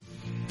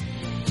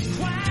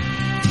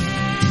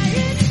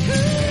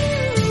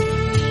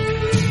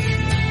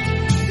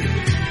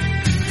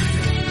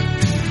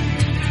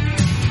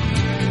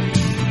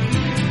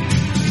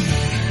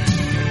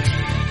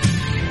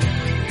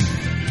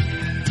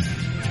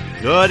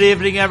Good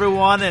evening,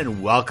 everyone,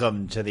 and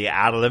welcome to the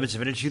Outer Limits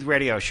of Inner Truth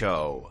Radio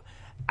Show.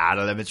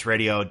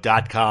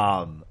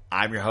 OuterLimitsRadio.com.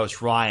 I'm your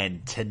host,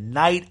 Ryan.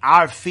 Tonight,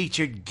 our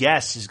featured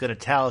guest is going to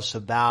tell us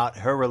about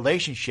her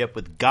relationship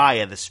with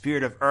Gaia, the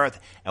spirit of Earth,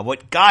 and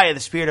what Gaia, the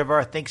spirit of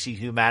Earth, thinks of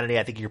humanity.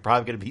 I think you're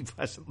probably going to be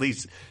pleasantly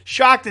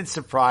shocked and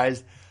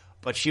surprised,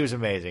 but she was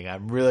amazing.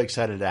 I'm really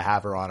excited to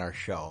have her on our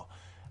show.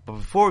 But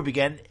before we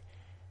begin,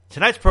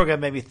 tonight's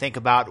program made me think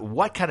about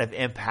what kind of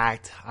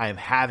impact I am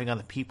having on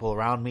the people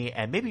around me,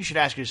 and maybe you should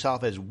ask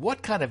yourself is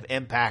what kind of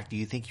impact do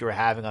you think you're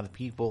having on the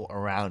people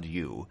around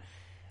you?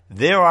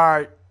 There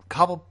are a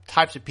couple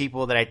types of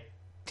people that I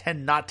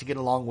tend not to get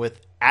along with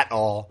at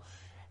all,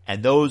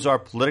 and those are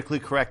politically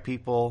correct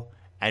people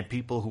and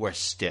people who are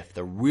stiff.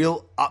 The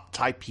real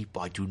uptight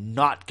people, I do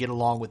not get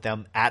along with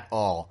them at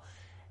all.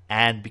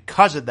 And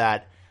because of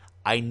that,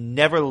 I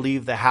never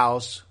leave the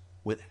house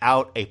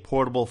without a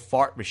portable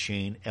fart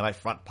machine in my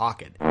front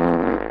pocket.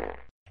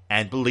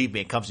 And believe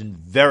me, it comes in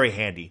very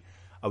handy.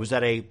 I was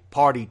at a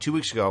party 2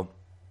 weeks ago,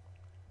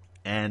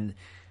 and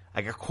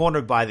I got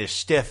cornered by this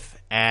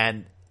stiff,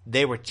 and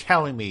they were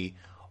telling me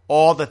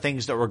all the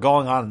things that were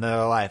going on in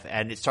their life,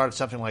 and it started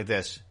something like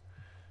this.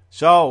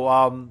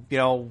 So,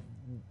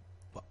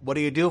 what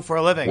do you do for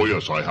a living? Well,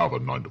 yes, I have a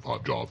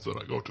 9-to-5 job that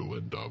I go to,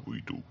 and we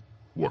do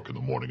work in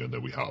the morning, and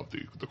then we have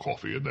the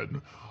coffee, and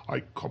then I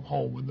come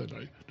home, and then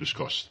I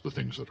discuss the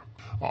things that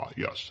are,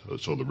 yes.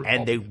 So the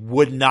and they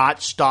would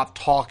not stop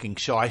talking,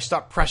 so I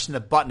stopped pressing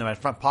the button in my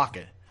front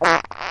pocket.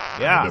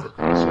 Yeah.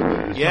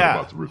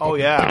 Yeah. Oh,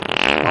 yeah.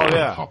 Oh,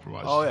 yeah.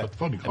 Compromise. Oh, yeah.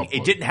 Funny compromise.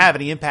 It didn't have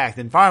any impact,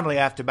 and finally,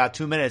 after about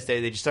 2 minutes,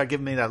 they just started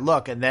giving me that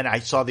look, and then I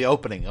saw the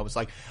opening. I was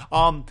like,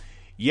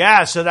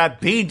 yeah, so that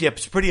bean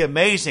dip's pretty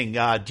amazing.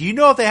 Do you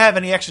know if they have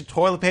any extra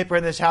toilet paper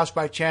in this house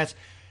by chance?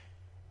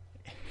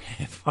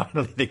 And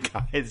finally, the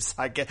guy is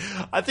like,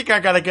 I think I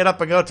got to get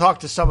up and go talk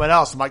to someone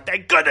else. I'm like,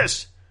 thank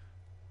goodness.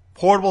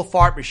 Portable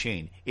fart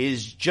machine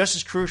is just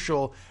as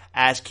crucial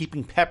as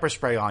keeping pepper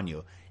spray on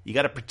you. You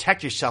got to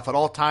protect yourself at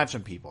all times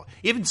from people.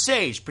 Even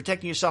sage,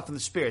 protecting yourself from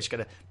the spirits. You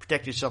got to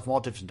protect yourself from all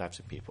different types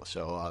of people.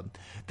 So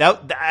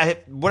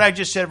what I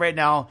just said right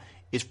now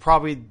is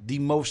probably the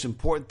most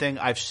important thing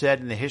I've said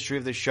in the history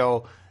of the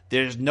show.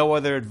 There's no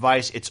other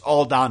advice. It's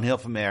all downhill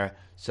from there.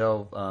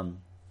 So I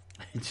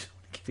just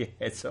want to give you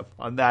a heads up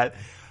on that.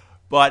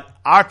 But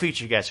our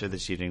featured guest for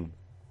this evening,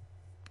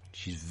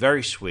 she's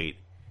very sweet.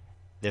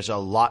 There's a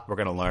lot we're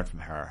going to learn from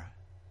her.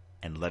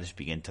 And let us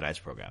begin tonight's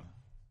program.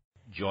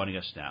 Joining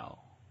us now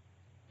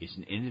is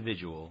an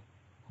individual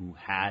who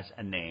has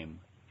a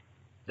name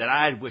that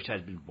I wish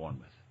I'd been born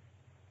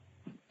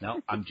with. No,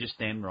 I'm just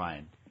named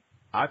Ryan.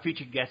 Our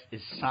featured guest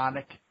is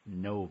Sonic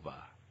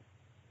Nova.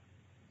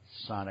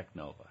 Sonic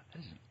Nova. That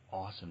is an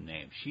awesome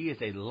name. She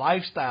is a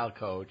lifestyle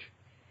coach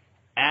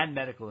and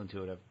medical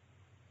intuitive,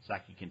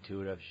 psychic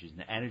intuitive. She's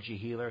an energy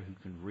healer who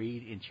can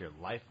read into your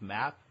life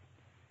map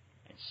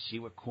and see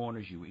what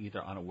corners you were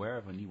either unaware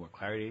of or need more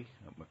clarity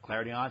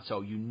on.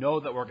 So you know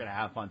that we're going to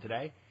have fun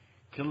today.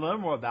 You can learn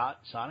more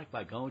about Sonic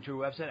by going to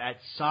her website at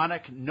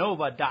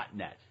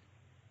sonicnova.net.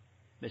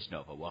 Miss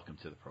Nova, welcome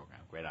to the program.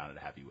 Great honor to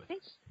have you with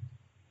us.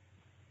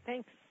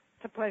 Thanks.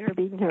 It's a pleasure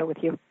being here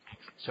with you.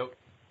 So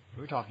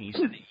we were talking, you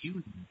said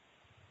that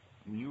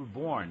when you were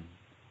born,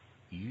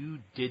 you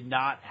did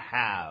not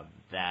have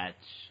that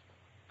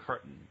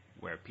curtain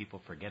where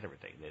people forget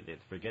everything. They're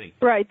forgetting.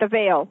 Right, the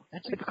veil.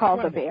 That's it's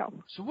called the veil.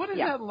 So what is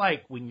that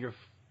like when you're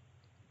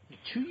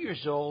 2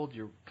 years old,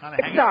 you're kind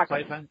of hanging sucks. out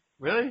with playpen?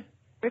 Really?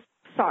 It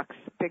sucks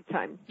big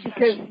time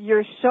because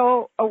you're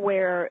so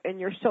aware and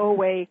you're so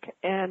awake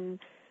and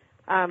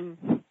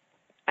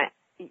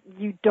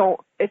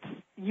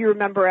you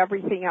remember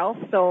everything else,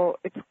 so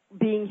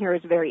being here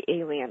is very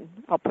alien.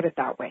 I'll put it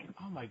that way.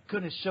 Oh my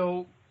goodness!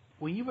 So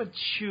when you were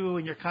 2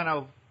 and you're kind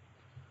of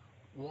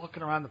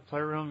walking around the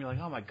playroom, you're like,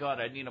 "Oh my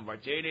God, I need a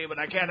martini, but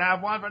I can't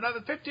have one for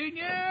another 15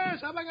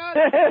 years." Oh my God!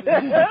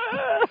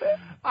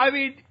 I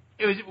mean,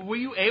 were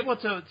you able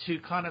to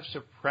kind of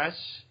suppress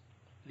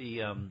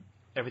the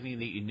everything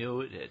that you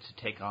knew to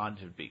take on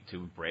to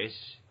embrace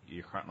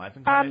your current life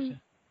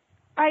incarnation?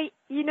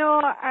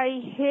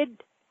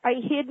 I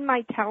hid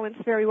my talents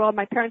very well.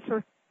 My parents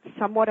were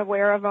somewhat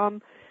aware of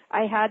them.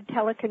 I had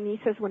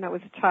telekinesis when I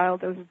was a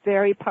child. I was a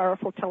very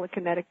powerful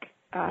telekinetic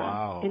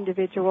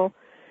individual.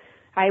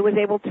 I was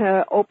able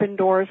to open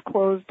doors,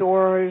 close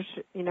doors,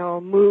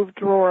 move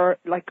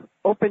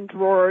open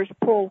drawers,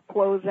 pull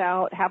clothes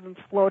out, have them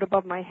float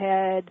above my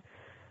head.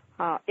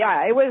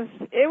 It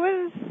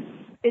was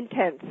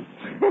intense, to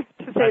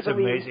say That's the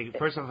least. amazing.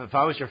 First of all, if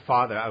I was your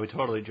father, I would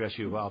totally dress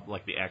you up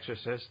like The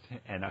Exorcist,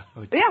 and I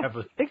would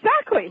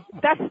exactly.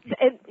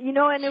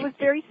 And it was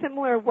very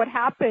similar. What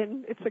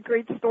happened? It's a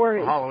great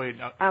story.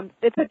 Halloween.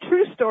 It's a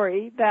true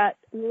story that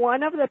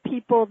one of the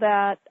people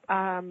that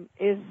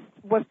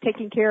was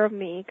taking care of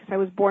me, because I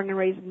was born and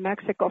raised in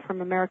Mexico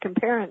from American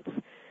parents.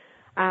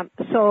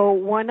 So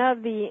one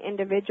of the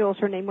individuals,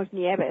 her name was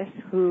Nieves,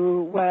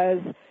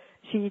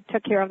 she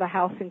took care of the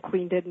house and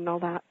cleaned it and all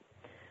that.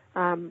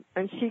 And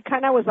she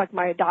kind of was like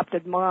my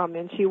adopted mom,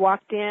 and she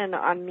walked in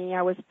on me.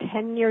 I was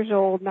 10 years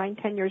old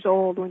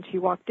when she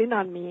walked in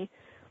on me.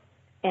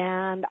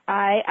 And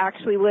I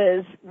actually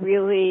was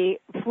really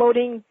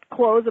floating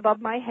clothes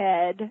above my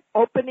head,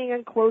 opening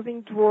and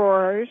closing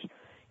drawers,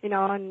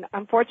 and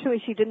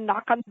unfortunately she didn't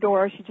knock on the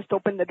door. She just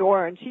opened the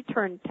door, and she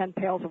turned 10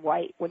 pails of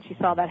white when she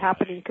saw that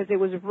happening, because it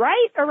was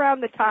right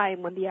around the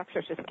time when The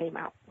Exorcist came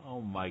out.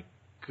 Oh, my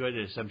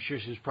goodness. I'm sure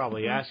she was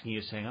probably asking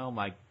you, saying, oh,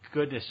 my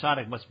goodness,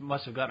 Sonic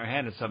must have gotten her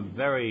hand in some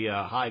very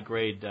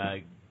high-grade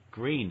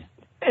green.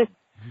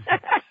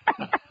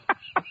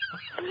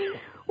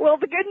 Well,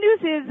 the good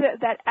news is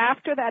that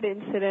after that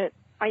incident,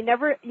 I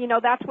never,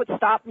 that's what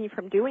stopped me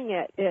from doing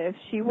it. If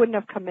she wouldn't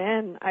have come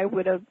in, I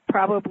would have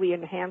probably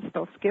enhanced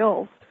those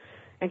skills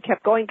and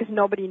kept going, because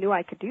nobody knew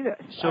I could do this.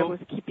 So, I was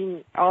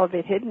keeping all of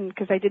it hidden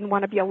because I didn't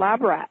want to be a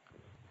lab rat.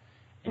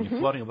 And you're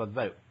floating above the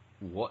bed.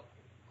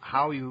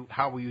 How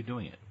were you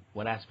doing it?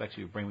 What aspects of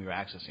your brain were you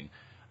accessing?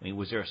 I mean,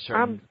 was there a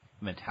certain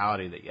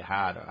mentality that you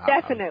had? Or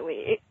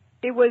definitely.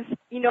 It was,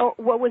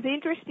 what was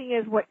interesting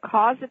is what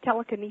caused the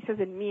telekinesis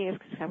in me is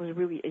because I was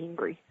really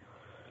angry.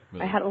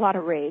 Really? I had a lot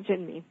of rage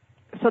in me.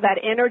 So that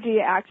energy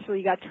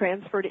actually got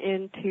transferred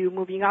into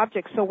moving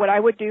objects. So what I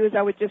would do is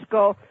I would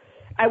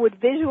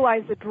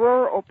visualize the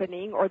drawer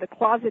opening or the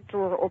closet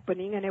drawer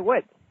opening, and it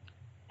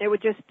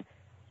would just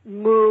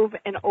move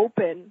and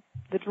open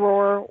the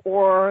drawer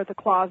or the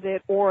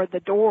closet or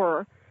the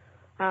door.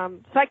 So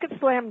I could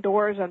slam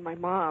doors on my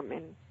mom,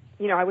 and,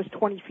 I was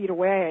 20 feet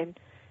away, and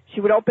she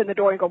would open the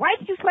door and go, why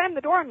did you slam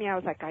the door on me? I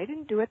was like, I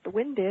didn't do it. The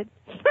wind did.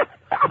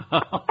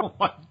 Oh,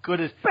 my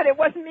goodness. But it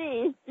wasn't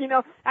me.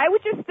 I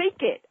would just think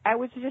it. I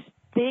would just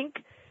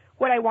think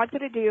what I wanted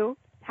to do,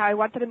 how I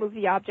wanted to move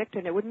the object,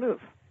 and it would move.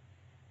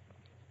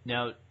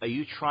 Now, have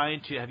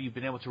you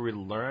been able to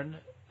relearn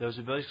those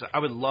abilities? I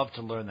would love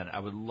to learn that. I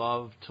would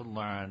love to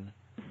learn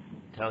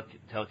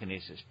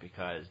telekinesis,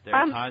 because there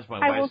are times when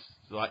my wife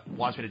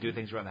wants me to do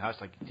things around the house,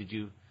 like, did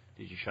you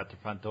shut the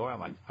front door? I'm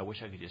like, I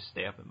wish I could just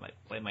stay up and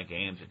play my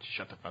games and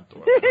shut the front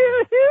door.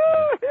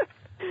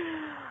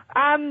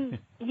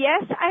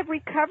 Yes, I've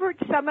recovered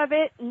some of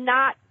it,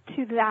 not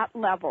to that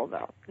level,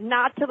 though.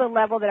 Not to the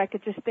level that I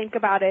could just think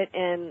about it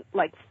and,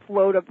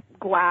 float a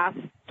glass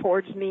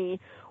towards me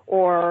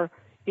or,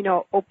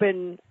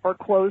 open or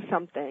close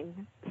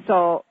something.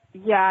 So,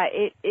 yeah,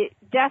 it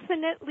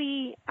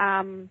definitely,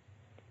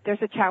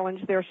 there's a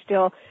challenge there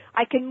still.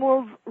 I can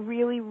move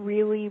really,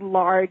 really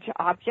large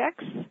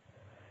objects,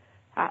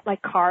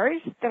 like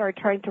cars that are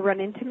trying to run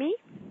into me.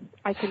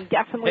 I can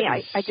definitely.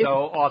 So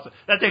awesome.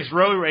 That takes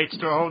road rage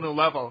to a whole new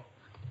level.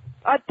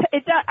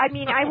 It does. I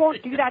mean, I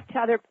won't do that to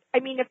other. I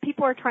mean, if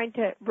people are trying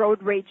to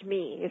road rage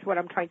me, is what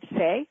I'm trying to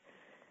say.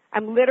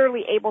 I'm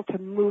literally able to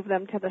move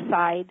them to the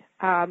side.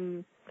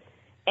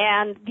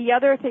 And the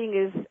other thing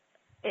is,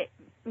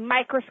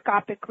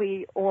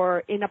 microscopically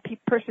or in a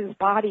person's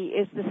body,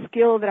 is the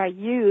skill that I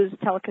use,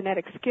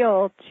 telekinetic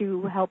skill,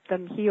 to help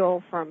them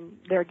heal from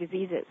their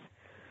diseases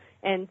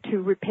and to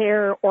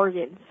repair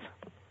organs.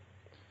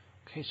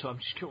 Okay, so I'm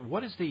just curious,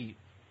 what is the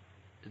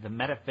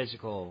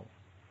metaphysical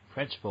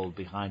principle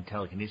behind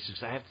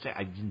telekinesis? I have to say,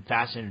 I've been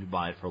fascinated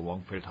by it for a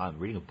long period of time,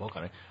 reading a book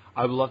on it.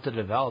 I would love to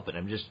develop it.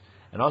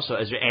 And also,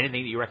 is there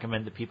anything that you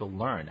recommend that people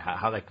learn,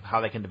 how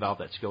they can develop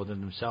that skill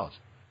within themselves?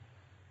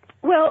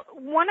 Well,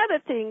 one of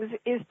the things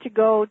is to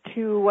go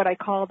to what I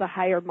call the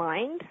higher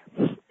mind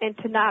and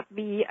to not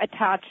be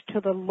attached to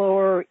the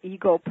lower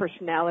ego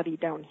personality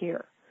down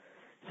here.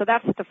 So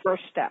that's the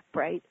first step,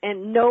 right?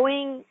 And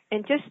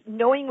just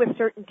knowing with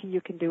certainty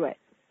you can do it.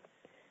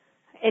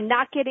 And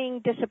not getting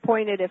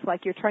disappointed if,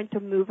 you're trying to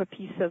move a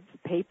piece of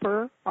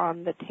paper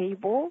on the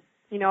table.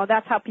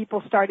 That's how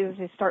people start, is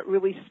they start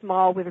really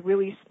small with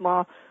really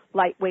small,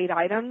 lightweight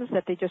items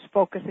that they just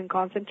focus and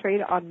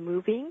concentrate on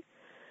moving.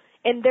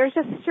 And there's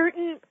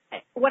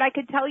what I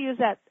could tell you is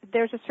that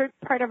there's a certain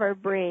part of our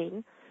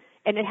brain,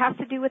 and it has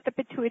to do with the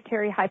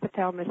pituitary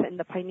hypothalamus and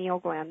the pineal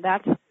gland.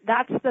 That's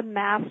the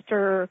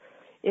master,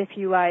 if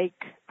you like,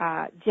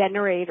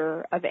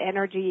 generator of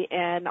energy,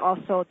 and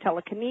also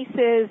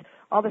telekinesis.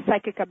 All the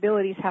psychic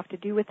abilities have to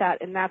do with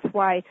that, and that's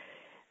why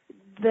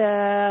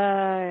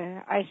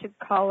I should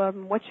call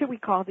them, what should we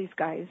call these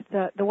guys?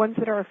 The ones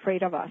that are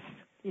afraid of us,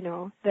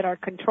 that are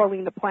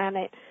controlling the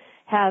planet,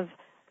 have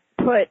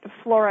put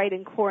fluoride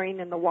and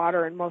chlorine in the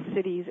water in most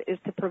cities, is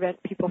to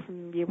prevent people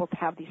from being able to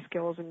have these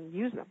skills and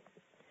use them,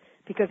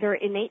 because they're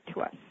innate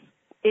to us.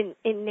 In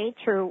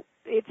nature,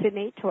 it's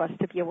innate to us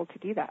to be able to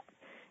do that.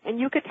 And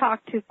you could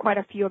talk to quite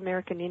a few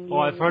American Indian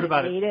I've heard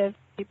about Native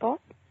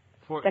people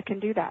that can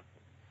do that.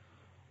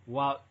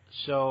 Well,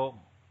 so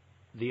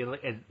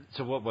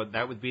what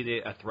that would be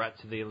a threat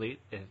to the elite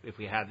if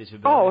we had these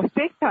abilities?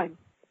 Oh,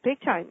 big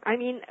time. I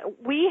mean,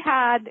 we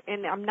had,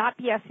 and I'm not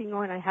BSing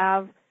on. I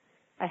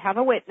have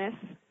a witness,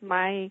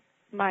 my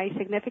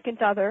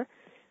significant other.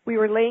 We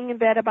were laying in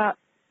bed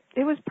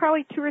it was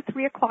probably 2 or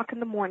 3 o'clock in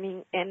the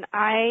morning, and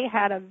I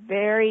had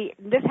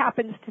this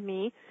happens to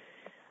me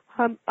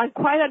On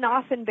quite an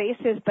often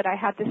basis, but I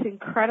had this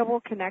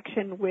incredible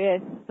connection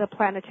with the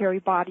planetary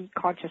body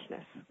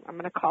consciousness. I'm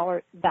going to call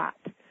it that.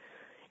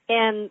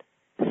 And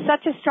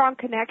such a strong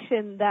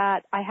connection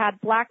that I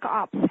had Black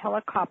Ops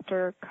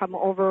helicopter come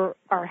over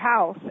our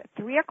house at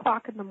 3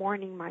 o'clock in the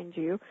morning, mind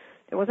you.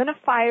 There wasn't a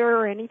fire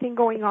or anything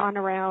going on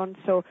around,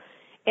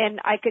 and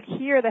I could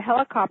hear the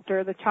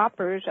helicopter, the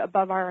choppers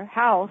above our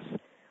house,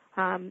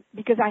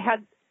 because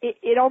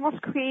it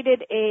almost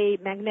created a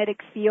magnetic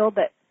field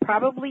that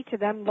probably to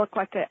them looked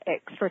like an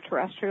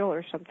extraterrestrial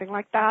or something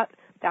like that.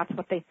 That's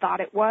what they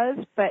thought it was.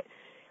 But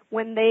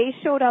when they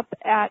showed up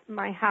at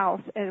my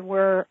house and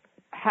were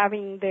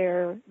having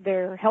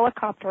their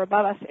helicopter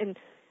above us, and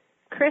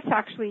Chris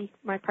actually,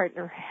 my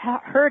partner,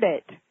 heard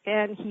it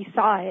and he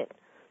saw it,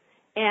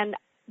 and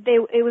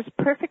it was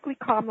perfectly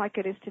calm like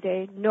it is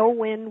today, no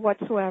wind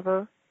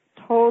whatsoever,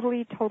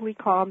 totally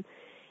calm,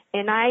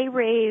 and I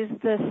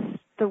raised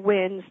the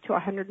winds to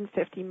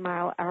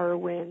 150-mile-hour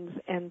winds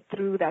and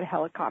threw that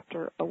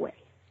helicopter away.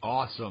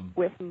 Awesome.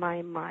 With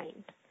my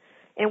mind.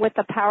 And with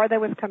the power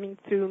that was coming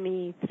through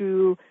me,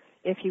 through,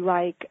 if you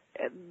like,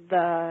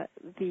 the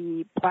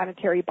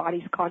planetary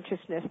body's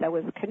consciousness that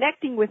was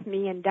connecting with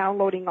me and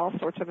downloading all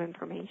sorts of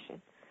information.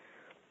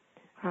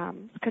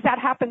 Because that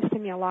happens to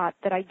me a lot,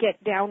 that I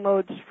get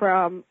downloads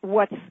from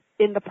what's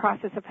in the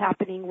process of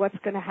happening, what's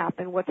going to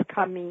happen, what's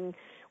coming,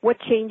 what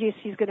changes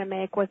she's going to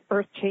make, what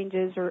earth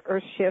changes or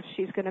earth shifts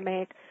she's going to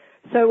make.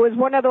 So it was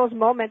one of those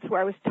moments where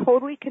I was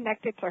totally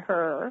connected to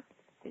her.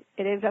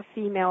 It is a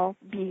female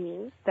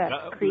being that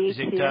creates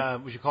here.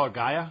 Would you call her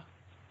Gaia?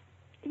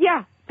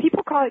 Yeah,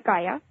 people call it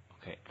Gaia.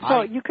 Okay.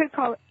 So you could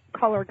call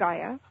her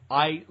Gaia.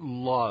 I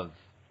love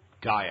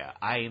Gaia.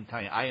 I am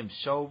telling you, I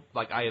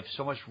have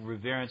so much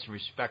reverence and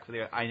respect for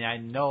the. I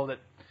know that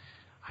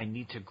I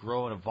need to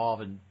grow and evolve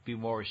and be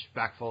more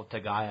respectful to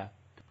Gaia.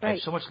 Right. I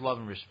have so much love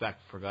and respect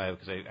for Gaia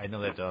because I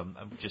know that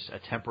I'm just a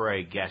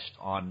temporary guest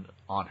on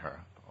her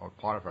or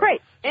part of her.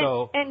 Right.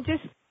 So and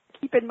just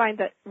keep in mind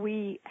that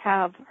we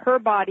have her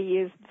body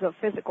is the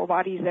physical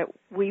bodies that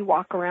we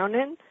walk around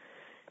in.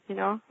 You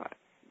know,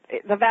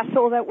 the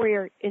vessel that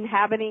we're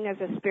inhabiting as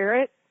a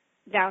spirit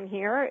down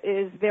here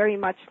is very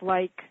much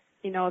like,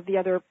 you know, the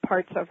other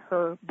parts of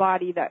her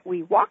body that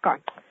we walk on,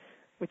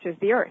 which is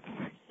the earth.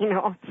 You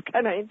know, it's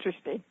kind of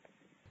interesting.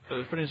 So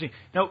it's pretty interesting.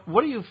 Now,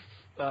 what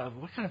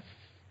kind of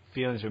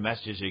feelings or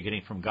messages are you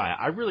getting from Gaia?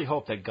 I really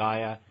hope that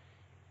Gaia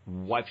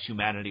wipes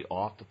humanity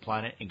off the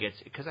planet and gets,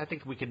 because I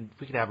think we could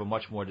have a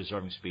much more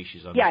deserving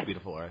species on this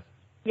beautiful earth.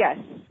 Yes.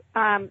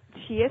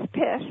 She is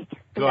pissed.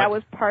 Good. That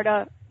was part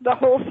of the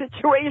whole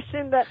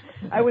situation that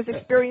I was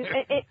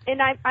experiencing.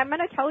 And I'm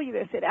going to tell you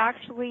this.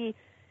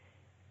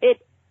 It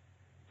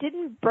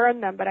didn't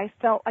burn them, but I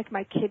felt like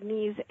my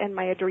kidneys and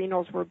my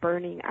adrenals were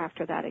burning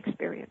after that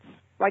experience.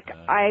 Like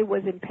I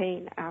was in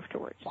pain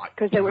afterwards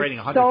because there was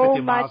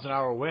 150 miles an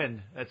hour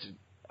wind. That's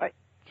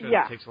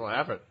it takes a lot of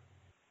effort.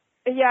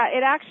 Yeah,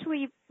 it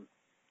actually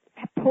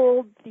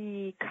pulled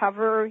the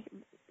cover.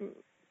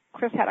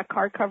 Chris had a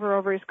car cover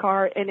over his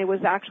car, and it was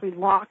actually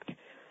locked,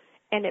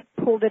 and it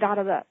pulled it out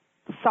of the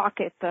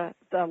socket, the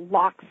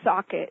lock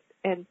socket,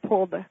 and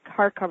pulled the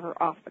car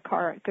cover off the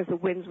car because the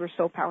winds were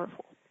so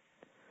powerful.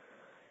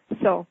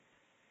 So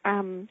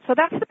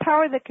that's the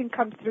power that can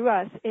come through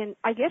us. And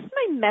I guess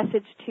my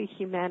message to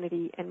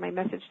humanity and my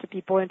message to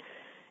people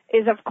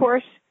is, of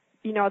course,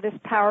 you know, this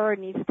power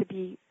needs to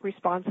be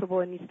responsible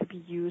and needs to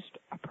be used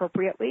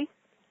appropriately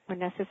when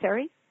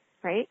necessary,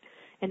 right?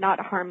 And not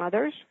harm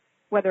others,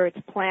 whether it's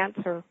plants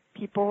or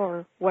people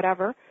or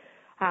whatever.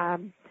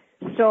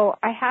 So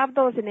I have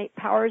those innate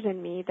powers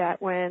in me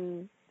that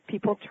when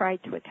people try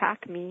to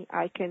attack me,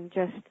 I can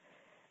just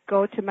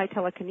go to my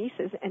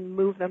telekinesis and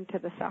move them to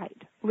the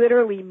side,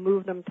 literally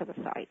move them to the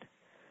side.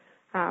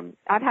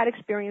 I've had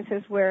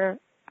experiences where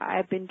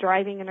I've been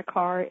driving in a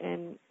car,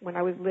 and when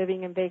I was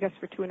living in Vegas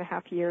for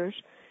 2.5 years,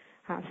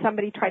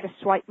 somebody tried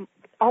to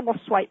almost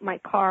swipe my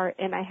car,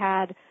 and I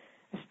had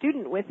a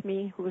student with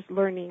me who was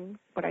learning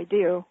what I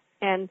do,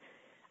 and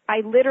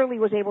I literally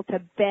was able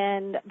to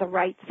bend the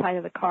right side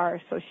of the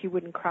car so she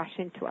wouldn't crash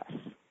into us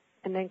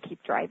and then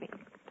keep driving.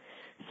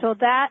 So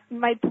that,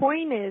 my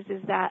point is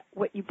that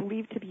what you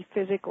believe to be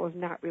physical is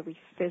not really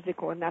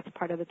physical, and that's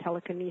part of the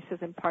telekinesis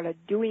and part of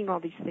doing all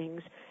these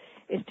things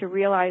is to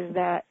realize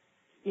that,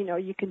 you know,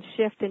 you can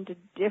shift into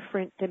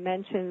different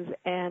dimensions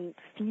and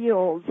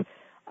fields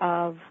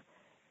of,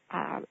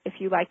 if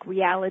you like,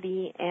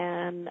 reality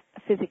and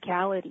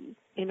physicality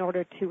in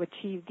order to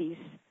achieve these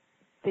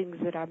things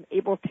that I'm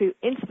able to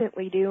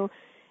instantly do.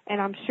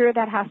 And I'm sure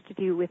that has to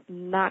do with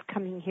not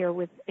coming here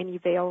with any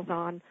veils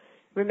on,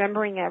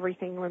 remembering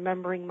everything,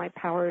 remembering my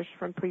powers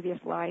from previous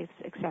lives,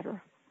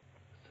 etc.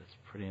 That's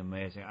pretty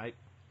amazing.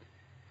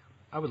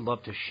 I would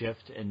love to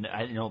shift, and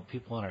I know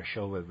people on our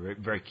show are very,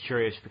 very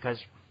curious because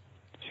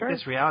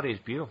this reality is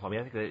beautiful. I mean,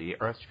 I think that the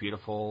Earth's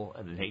beautiful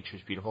and the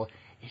nature's beautiful.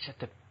 It's just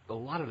a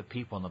lot of the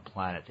people on the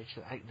planet,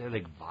 they're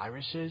like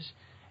viruses,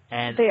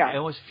 and I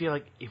always feel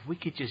like if we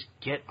could just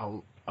get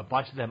a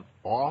bunch of them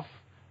off,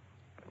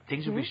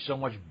 things would be so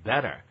much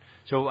better.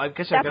 So I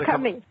guess that's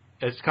coming.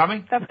 It's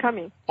coming? That's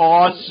coming.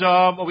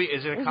 Awesome.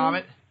 Is it a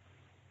comet?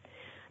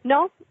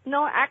 No,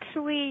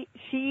 actually,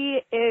 she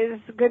is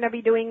going to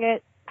be doing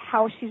it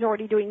how she's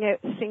already doing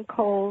it.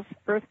 Sinkholes,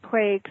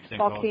 earthquakes,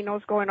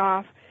 volcanoes going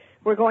off.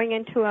 We're going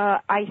into a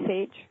ice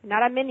age,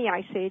 not a mini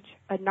ice age,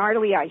 a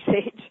gnarly ice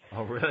age.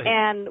 Oh, really?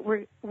 And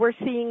we're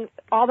seeing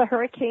all the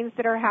hurricanes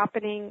that are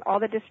happening, all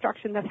the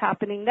destruction that's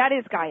happening. That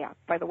is Gaia,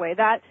 by the way.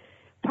 That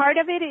part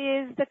of it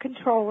is the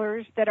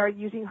controllers that are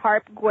using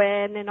HAARP,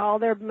 Gwen, and all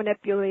their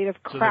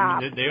manipulative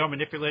crap. So they are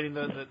manipulating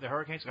the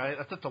hurricanes? I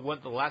thought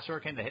the last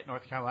hurricane that hit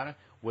North Carolina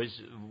was,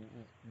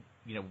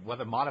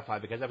 weather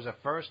modified, because that was the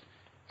first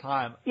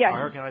time a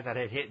hurricane like that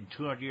had hit in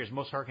 200 years.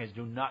 Most hurricanes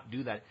do not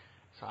do that.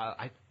 So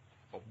I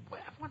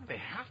wonder, they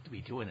have to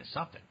be doing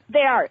something. They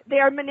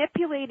are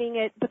manipulating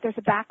it, but there's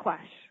a backlash.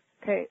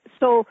 Okay,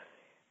 so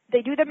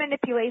they do the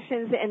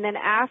manipulations, and then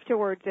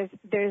afterwards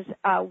there's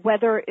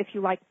weather, if you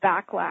like,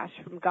 backlash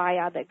from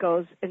Gaia that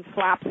goes and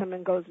slaps them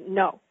and goes,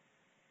 no,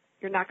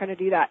 you're not going to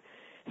do that.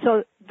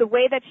 So the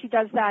way that she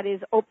does that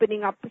is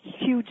opening up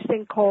huge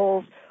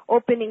sinkholes,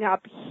 opening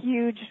up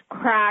huge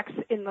cracks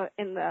in the,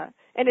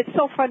 and it's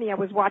so funny. I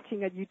was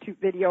watching a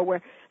YouTube video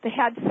where they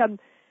had some,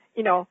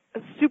 a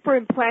super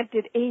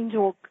implanted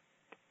angel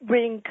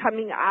ring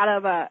coming out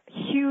of a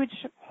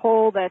huge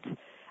hole that's,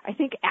 I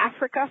think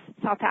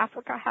South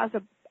Africa has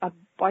a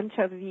bunch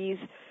of these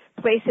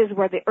places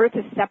where the earth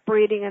is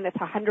separating and it's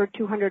 100,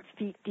 200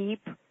 feet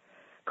deep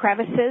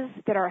crevices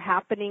that are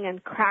happening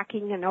and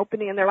cracking and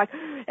opening, and they're like,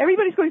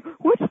 everybody's going,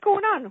 what's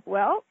going on?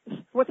 Well,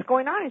 what's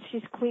going on is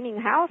she's cleaning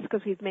house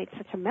because we've made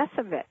such a mess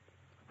of it.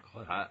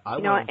 I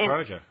will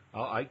encourage her.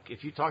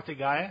 If you talk to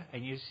Gaia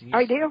and you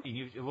I do.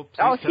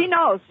 She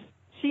knows.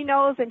 She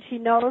knows, and she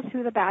knows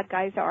who the bad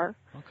guys are.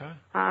 Okay.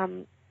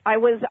 I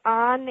was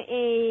on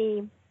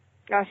a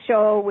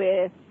show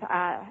with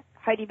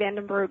Heidi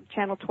Vandenberg,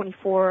 Channel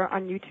 24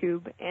 on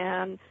YouTube,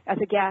 and as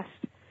a guest.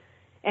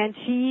 And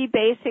she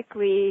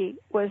basically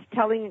was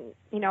telling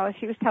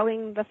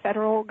the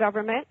federal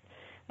government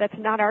that's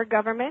not our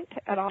government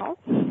at all,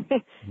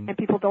 and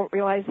people don't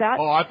realize that.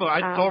 Oh, I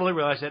totally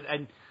realize it,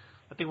 and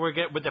I think we're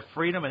getting, with the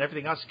freedom and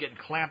everything else, getting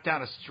clamped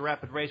down at such a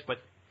rapid race, but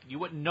you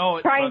wouldn't know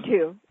it. Trying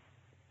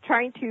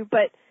to,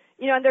 but,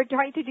 and they're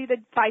trying to do the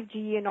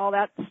 5G and all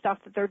that stuff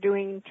that they're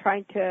doing,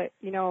 trying to,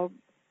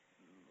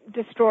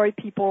 destroy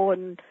people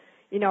and,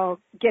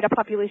 get a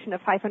population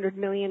of 500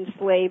 million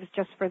slaves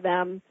just for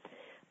them.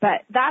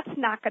 But that's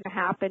not going to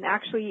happen.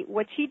 Actually,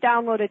 what she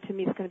downloaded to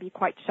me is going to be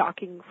quite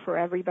shocking for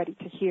everybody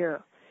to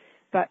hear.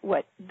 But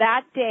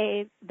that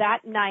day,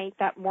 that night,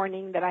 that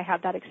morning that I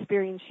had that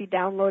experience, she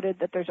downloaded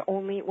that there's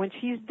only, when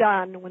she's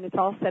done, when it's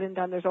all said and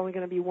done, there's only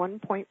going to be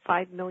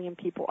 1.5 million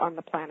people on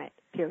the planet,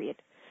 period.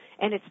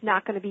 And it's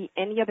not going to be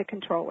any of the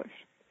controllers.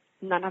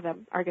 None of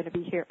them are going to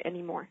be here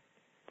anymore.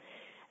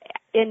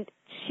 And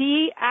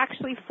she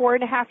actually,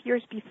 4.5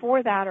 years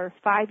before that, or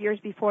 5 years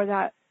before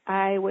that,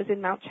 I was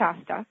in Mount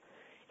Shasta.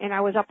 And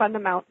I was up on the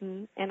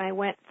mountain, and I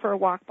went for a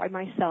walk by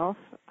myself.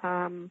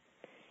 And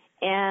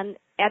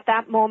at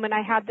that moment,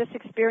 I had this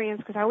experience,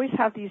 because I always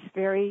have these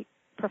very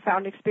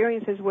profound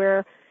experiences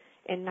where,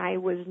 and I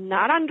was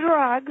not on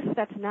drugs.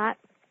 That's not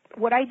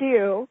what I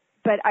do.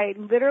 But I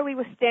literally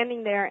was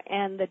standing there,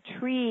 and the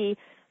tree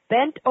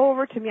bent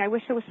over to me. I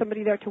wish there was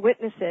somebody there to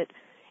witness it,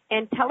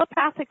 and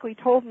telepathically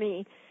told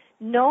me,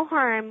 no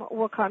harm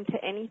will come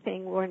to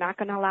anything. We're not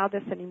going to allow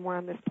this anymore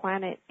on this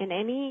planet. And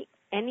any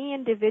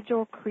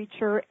individual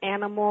creature,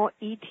 animal,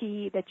 ET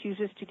that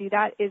chooses to do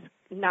that is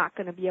not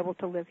going to be able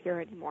to live here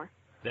anymore.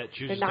 That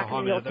chooses They're not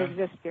going to be able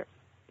to exist here.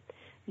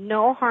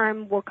 No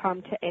harm will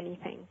come to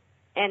anything.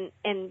 And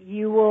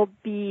you will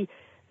be,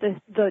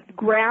 the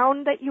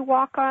ground that you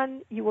walk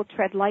on, you will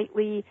tread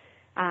lightly.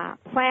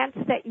 Plants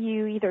that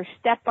you either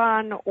step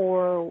on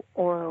or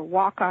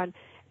walk on,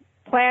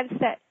 plants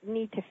that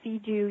need to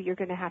feed you, you're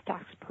going to have to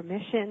ask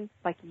permission,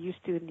 like you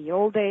used to in the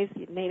old days.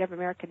 The Native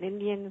American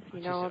Indians, they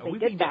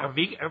did that.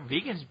 Are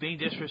vegans being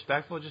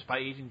disrespectful just by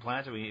eating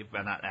plants?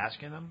 By not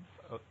asking them?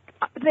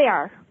 They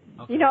are.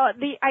 Okay.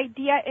 The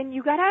idea, and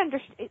you got to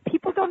understand,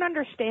 people don't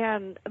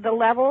understand the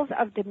levels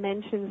of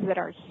dimensions that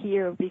are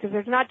here, because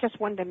there's not just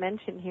one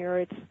dimension here.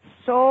 It's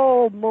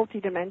so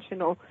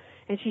multidimensional.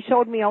 And she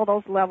showed me all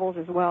those levels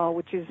as well,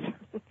 which is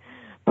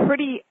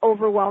pretty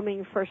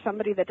overwhelming for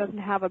somebody that doesn't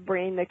have a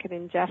brain that can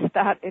ingest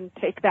that and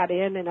take that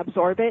in and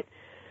absorb it.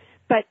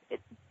 But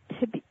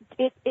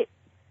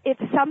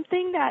it's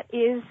something that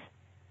is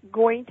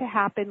going to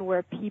happen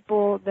where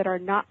people that are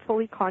not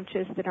fully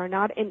conscious, that are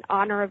not in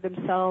honor of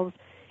themselves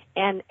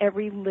and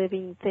every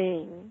living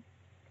thing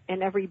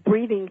and every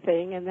breathing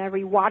thing and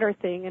every water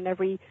thing and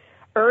every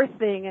earth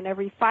thing and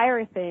every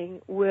fire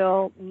thing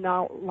will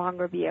no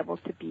longer be able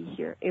to be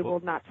here. It will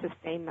not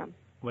sustain them.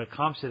 When it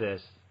comes to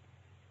this,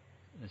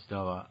 Ms.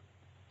 Nova,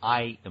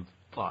 I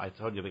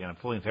told you again, I'm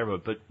fully in favor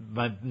of it, but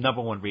my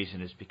number one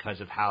reason is because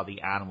of how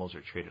the animals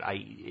are treated.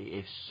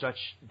 It's such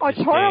disdain.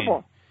 It's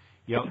horrible.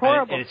 It's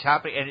horrible. And it's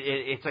happening, and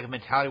it's like a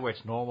mentality where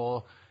it's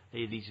normal.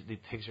 The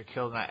pigs are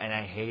killed, and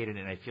I hate it,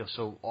 and I feel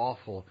so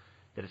awful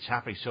that it's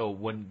happening. So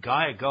when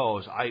Gaia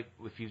goes,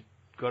 if you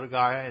go to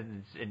Gaia,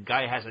 and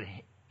Gaia has an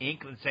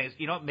inkling saying,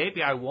 you know,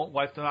 maybe I won't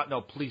wipe them out.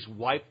 No, please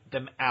wipe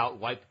them out.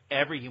 Wipe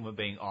every human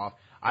being off.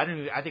 I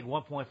think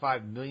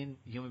 1.5 million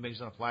human beings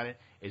on the planet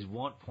is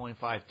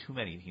 1.5 too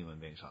many human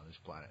beings on this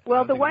planet.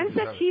 Well, the ones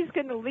that she's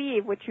going to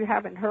leave, which you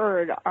haven't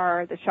heard,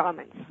 are the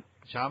shamans.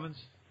 Shamans?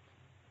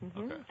 Mm-hmm.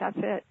 Okay. That's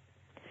it.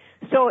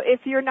 So if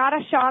you're not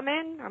a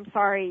shaman, I'm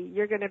sorry,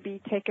 you're going to be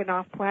taken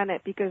off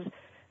planet, because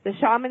the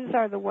shamans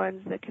are the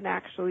ones that can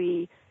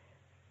actually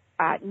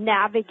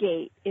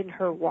navigate in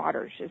her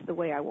waters, is the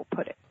way I will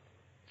put it,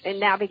 and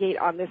navigate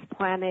on this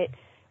planet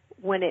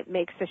when it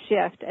makes a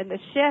shift. And the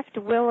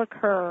shift will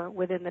occur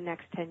within the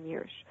next 10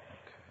 years.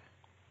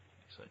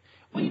 Okay.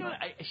 Well, you know,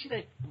 I see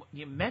that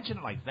you mention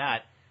it like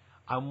that.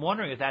 I'm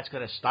wondering if that's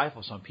going to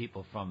stifle some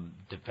people from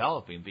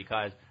developing,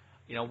 because,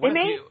 you know,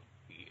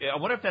 I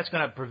wonder if that's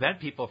going to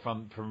prevent people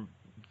from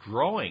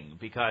growing,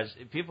 because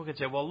people could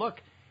say, well, look,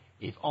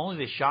 if only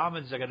the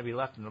shamans are going to be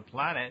left on the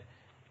planet,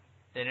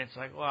 then it's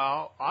like,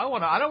 well, I don't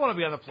want to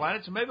be on the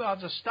planet, so maybe I'll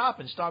just stop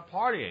and start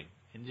partying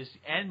and just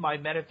end my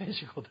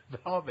metaphysical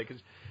development.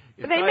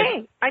 But they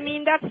may. I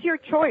mean, that's your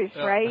choice,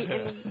 right?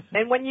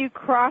 And when you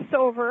cross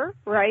over,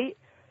 right,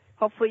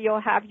 hopefully you'll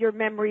have your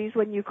memories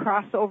when you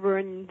cross over,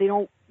 and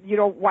you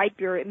don't wipe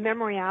your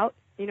memory out.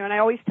 You know, and I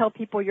always tell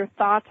people your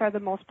thoughts are the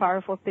most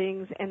powerful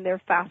things, and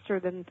they're faster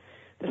than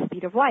the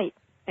speed of light.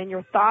 And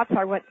your thoughts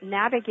are what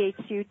navigates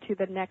you to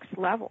the next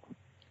level.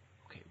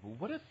 Okay, well,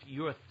 what if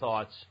your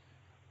thoughts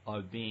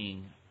are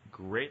being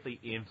greatly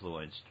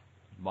influenced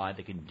by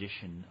the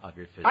condition of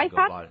your physical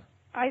body?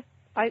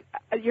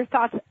 Your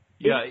thoughts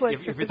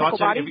influence your physical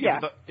body?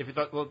 If you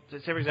thought, well, say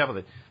for example,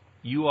 that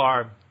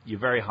you're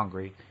very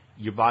hungry,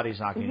 your body's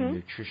not getting the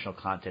nutritional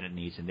content it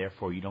needs, and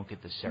therefore you don't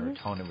get the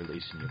serotonin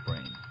release in your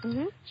brain.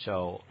 Mm-hmm.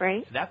 So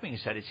that being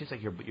said, it seems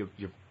like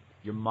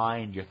your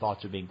mind, your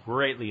thoughts are being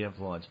greatly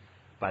influenced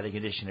by the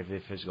condition of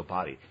your physical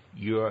body.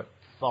 Your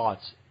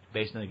thoughts,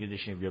 based on the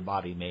condition of your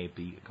body, may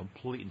be a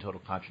complete and total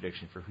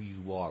contradiction for who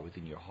you are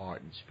within your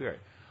heart and spirit.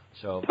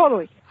 So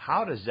totally.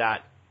 How does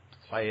that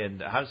play in?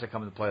 How does that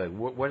come into play?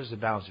 Like, what is the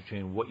balance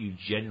between what you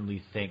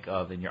genuinely think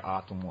of in your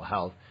optimal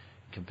health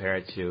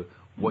compared to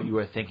what you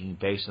are thinking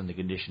based on the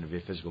condition of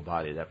your physical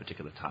body at that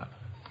particular time?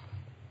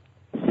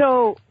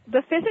 So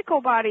the physical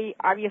body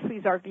obviously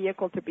is our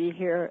vehicle to be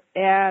here,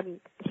 and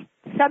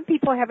some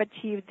people have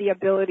achieved the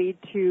ability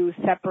to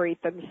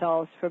separate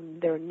themselves from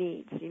their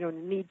needs. You know,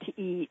 need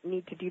to eat,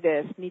 need to do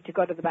this, need to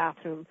go to the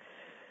bathroom.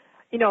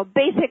 You know,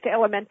 basic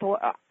elemental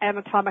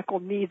anatomical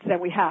needs that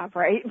we have,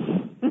 right?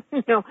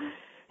 You know,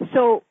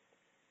 so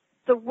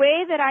the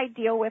way that I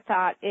deal with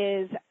that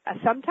is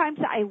sometimes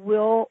I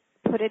will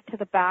put it to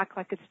the back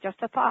like it's just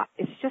a thought.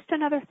 It's just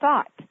another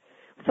thought.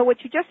 So what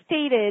you just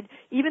stated,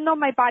 even though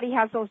my body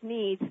has those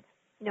needs,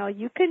 you know,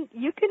 you can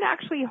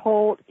actually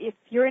hold, if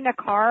you're in a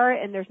car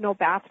and there's no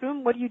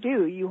bathroom, what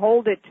do? You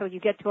hold it till you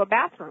get to a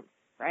bathroom,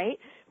 right?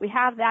 We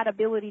have that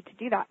ability to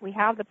do that. We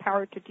have the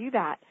power to do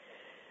that.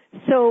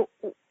 So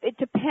it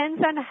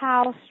depends on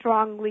how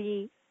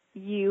strongly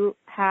you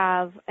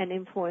have an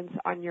influence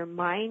on your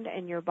mind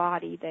and your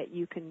body that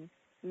you can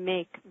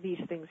make these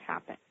things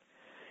happen.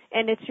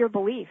 And it's your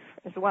belief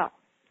as well.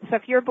 So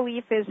if your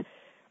belief is,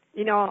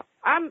 you know,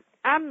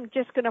 I'm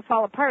just going to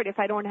fall apart if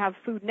I don't have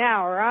food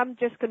now, or I'm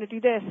just going to do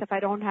this if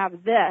I don't have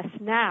this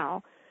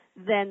now,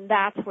 then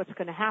that's what's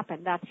going to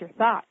happen. That's your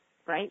thought,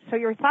 right? So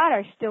your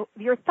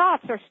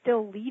thoughts are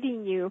still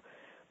leading you,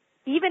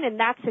 even in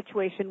that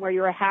situation where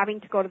you're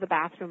having to go to the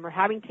bathroom or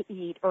having to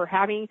eat or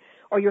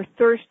you're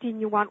thirsty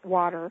and you want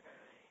water.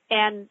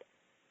 And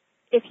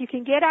if you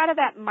can get out of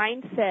that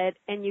mindset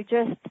and you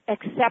just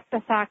accept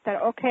the fact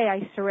that, okay,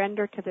 I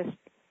surrender to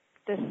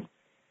this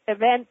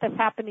event that's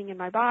happening in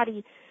my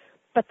body,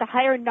 but the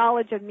higher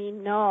knowledge of me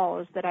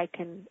knows that I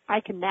can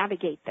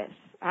navigate this.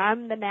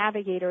 I'm the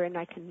navigator, and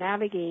I can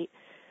navigate,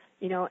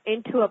 you know,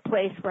 into a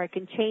place where I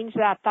can change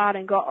that thought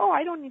and go, oh,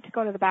 I don't need to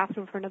go to the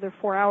bathroom for another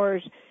 4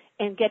 hours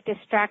and get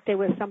distracted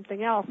with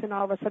something else, and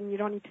all of a sudden you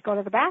don't need to go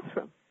to the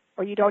bathroom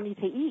or you don't need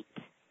to eat.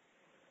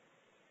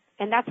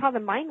 And that's how the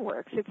mind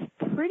works. It's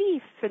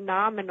pretty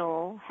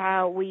phenomenal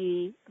how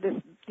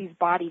these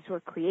bodies were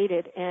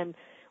created and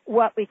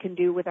what we can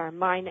do with our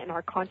mind and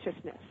our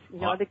consciousness. You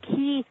know, the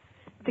key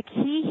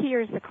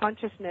here is the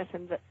consciousness,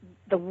 and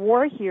the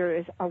war here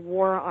is a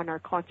war on our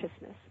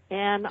consciousness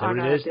and on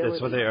our ability.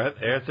 That's what the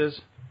earth is?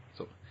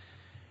 So,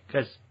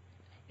 because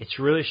it's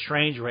really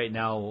strange right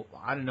now.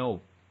 I don't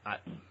know. I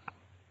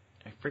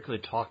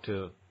frequently talk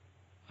to,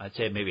 I'd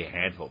say maybe a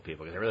handful of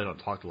people, because I really don't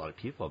talk to a lot of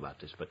people about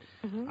this, but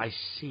I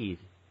see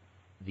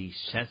the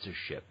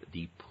censorship,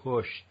 the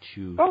push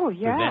to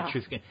prevent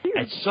truth.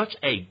 And such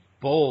a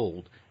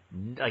bold,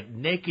 like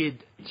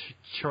naked,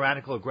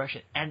 tyrannical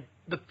aggression. And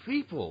the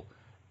people,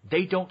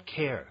 they don't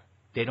care.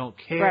 They don't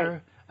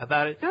care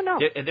about it. No.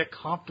 They're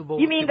comfortable.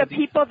 You mean the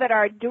people that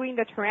are doing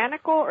the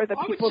tyrannical, or the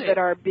people that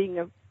are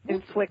being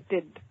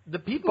inflicted? The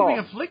people being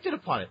inflicted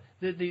upon it.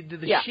 The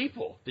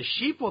sheeple. The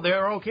sheeple,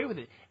 they're okay with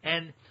it.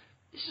 And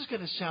this is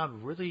going to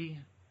sound really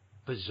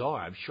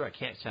bizarre. I'm sure I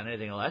can't sound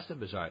anything less than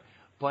bizarre.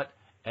 But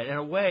in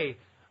a way,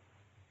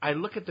 I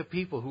look at the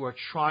people who are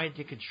trying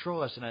to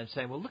control us, and I'm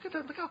saying, well, look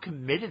how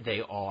committed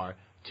they are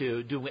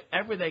to do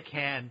whatever they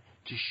can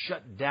to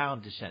shut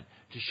down dissent,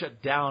 to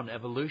shut down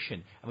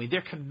evolution. I mean,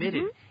 they're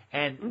committed.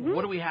 And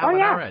what do we have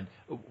on our end?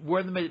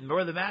 We're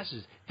the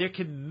masses. They're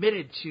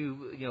committed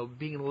to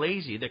being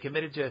lazy. They're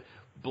committed to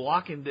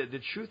blocking the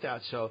truth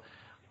out. So,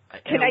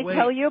 can I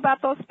tell you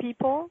about those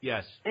people?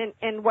 Yes.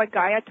 And what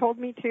Gaia told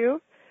me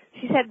too.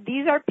 She said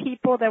these are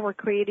people that were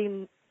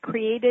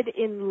created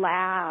in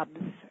labs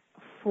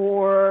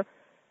for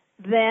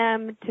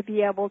them to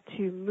be able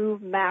to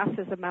move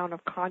masses amount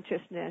of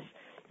consciousness.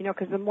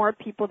 Because the more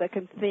people that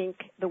can think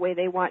the way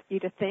they want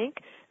you to think,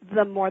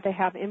 the more they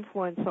have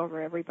influence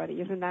over everybody.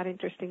 Isn't that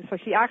interesting? So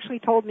she actually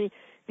told me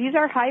these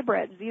are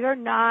hybrids. These are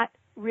not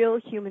real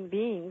human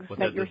beings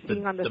that you're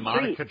seeing on the street.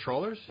 Demonic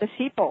controllers? The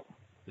sheeple.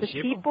 The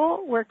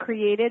sheeple were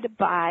created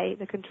by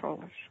the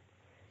controllers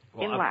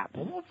in labs.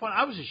 At one point,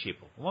 I was a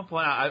sheeple. At one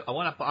point, I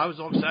was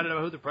all excited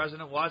about who the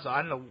president was.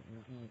 I don't know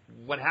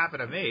what happened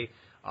to me.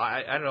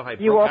 I don't know if I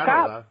broke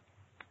out of that.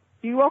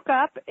 You woke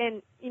up,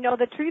 and,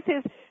 the truth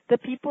is the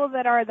people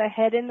that are the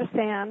head in the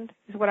sand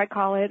is what I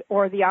call it,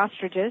 or the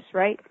ostriches,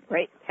 right?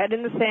 Right, head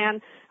in the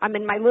sand. I'm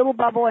in my little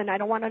bubble, and I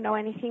don't want to know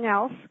anything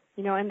else,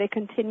 and they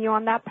continue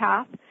on that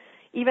path.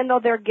 Even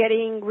though they're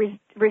getting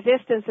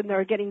resistance and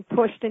they're getting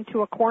pushed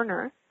into a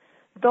corner,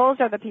 those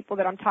are the people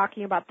that I'm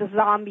talking about, the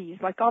zombies,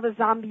 like all the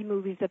zombie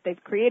movies that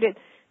they've created.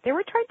 They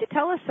were trying to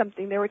tell us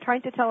something. They were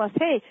trying to tell us,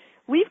 hey,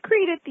 we've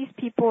created these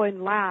people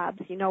in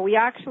labs. We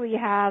actually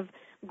have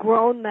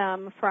grown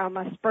them from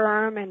a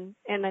sperm and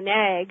an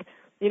egg,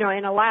 in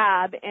a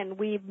lab, and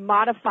we've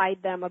modified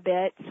them a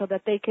bit so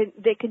that they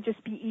can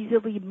just be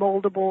easily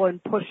moldable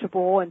and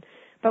pushable.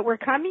 But we're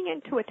coming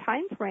into a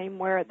time frame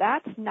where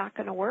that's not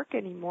going to work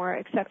anymore,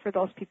 except for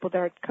those people that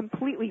are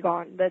completely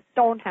gone, that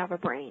don't have a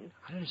brain.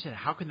 I don't understand.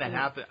 How can that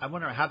happen? I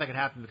wonder how that can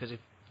happen, because if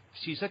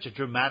you see such a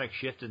dramatic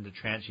shift into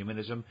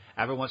transhumanism,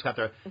 everyone's got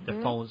their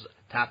phones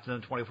tapped to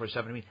them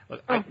 24/7. I mean,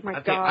 look,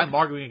 I'm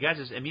arguing against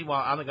this, and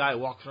meanwhile, I'm the guy who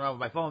walks around with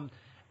my phone.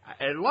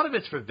 And a lot of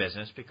it's for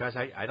business, because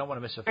I don't want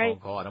to miss a phone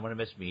call. I don't want to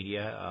miss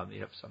media.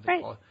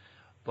 Something.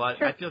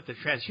 But I feel like the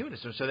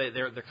transhumanists, so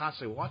they're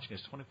constantly watching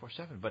us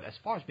 24/7. But as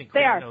far as being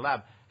created in a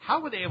lab,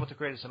 how were they able to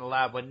create us in a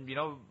lab when,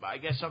 I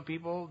guess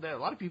a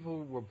lot of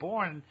people were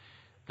born,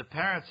 the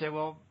parents say,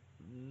 well,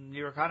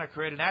 you were kind of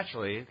created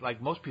naturally,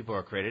 like most people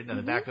are created in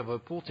the back of a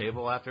pool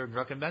table after a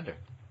drunken bender.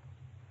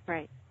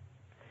 Right.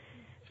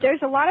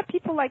 There's a lot of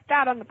people like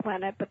that on the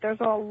planet, but there's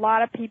a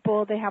lot of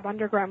people, they have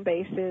underground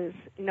bases.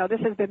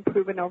 This has been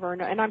proven over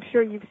and I'm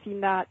sure you've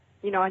seen that,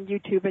 on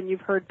YouTube, and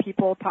you've heard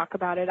people talk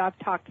about it. I've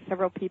talked to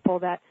several people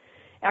that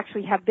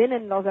actually have been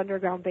in those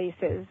underground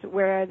bases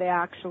where they're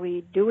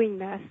actually doing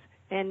this.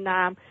 And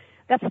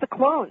that's the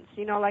clones,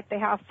 like they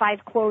have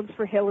 5 clones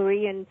for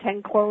Hillary and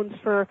 10 clones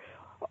for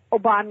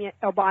Obamunist,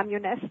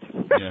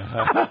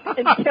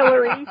 and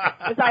Hillary,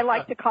 as I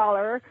like to call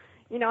her.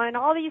 And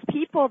all these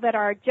people that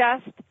are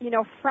just,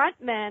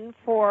 frontmen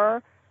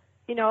for,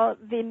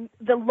 the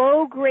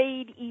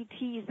low-grade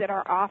ETs that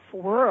are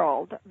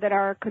off-world that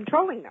are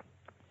controlling them.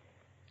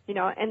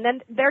 And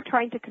then they're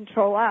trying to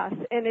control us.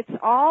 And it's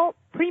all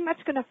pretty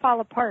much going to fall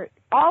apart.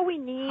 All we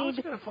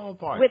need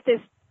with this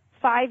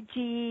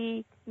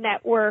 5G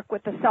network,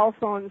 with the cell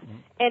phones,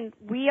 and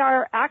we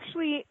are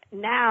actually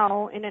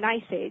now in an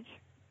ice age.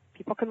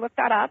 People can look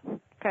that up,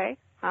 okay?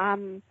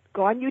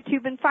 Go on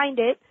YouTube and find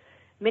it.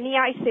 Mini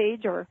Ice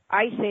Age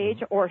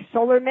or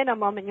Solar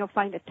Minimum, and you'll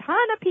find a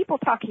ton of people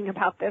talking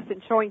about this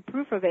and showing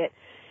proof of it.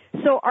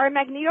 So our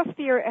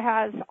magnetosphere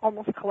has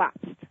almost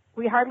collapsed.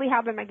 We hardly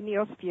have a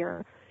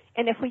magnetosphere.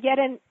 And if we get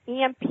an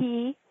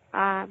EMP,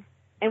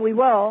 and we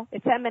will,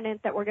 it's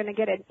imminent that we're going to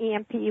get an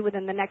EMP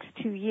within the next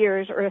 2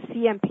 years, or a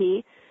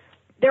CMP,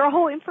 their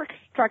whole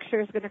infrastructure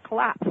is going to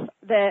collapse.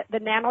 The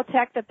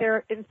nanotech that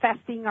they're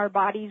infesting our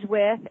bodies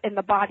with in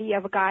the body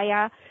of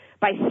Gaia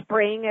by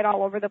spraying it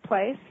all over the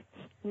place,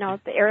 the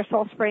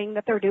aerosol spraying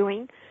that they're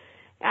doing,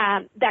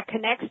 that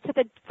connects to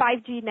the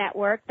 5G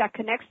network, that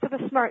connects to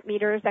the smart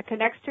meters, that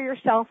connects to your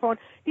cell phone.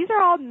 These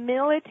are all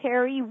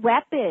military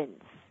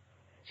weapons.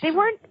 They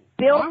weren't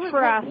built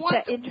for us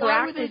to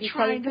interact with each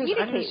other and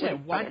communicate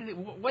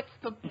with. What's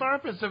the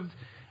purpose of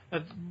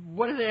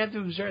what do they have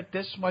to exert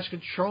this much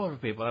control over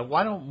people? And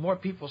why don't more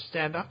people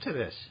stand up to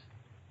this?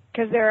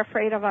 Because they're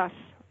afraid of us.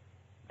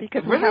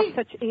 Because we have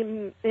such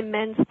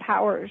immense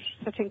powers,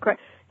 such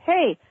incredible.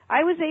 Hey,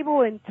 I was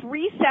able in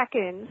 3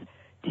 seconds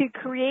to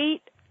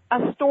create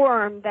a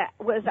storm that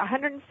was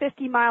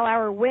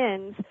 150-mile-hour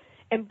winds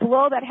and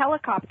blow that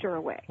helicopter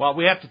away. Well,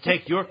 we have to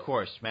take your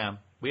course, ma'am.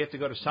 We have to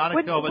go to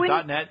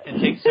sonicnova.net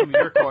and take some of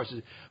your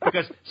courses,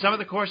 because some of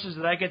the courses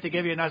that I get to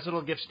give you a nice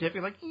little gift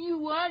certificate, like,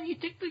 you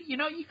take the,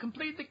 you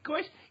complete the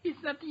course.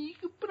 It's something you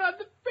can put on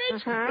the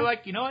fridge. You're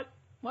like, you know what?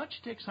 Why don't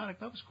you take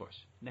Sonic Nova's course?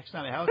 Next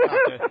time a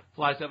helicopter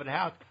flies over the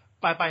house,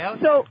 bye-bye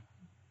helicopter.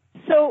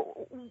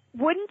 So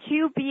wouldn't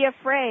you be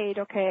afraid,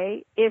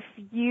 okay, if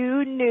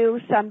you knew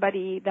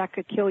somebody that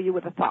could kill you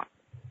with a thought?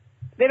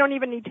 They don't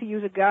even need to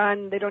use a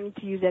gun. They don't need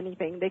to use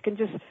anything.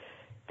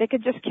 They They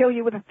could just kill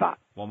you with a thought.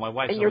 Well, my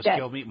wife has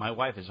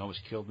always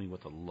killed me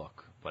with a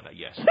look. But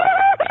yes.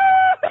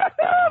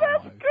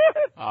 That's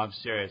good. I'm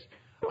serious.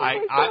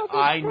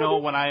 I know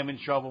when I am in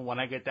trouble. When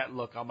I get that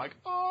look, I'm like,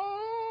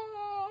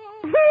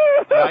 oh.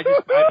 I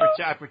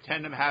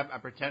pretend I'm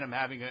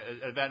having an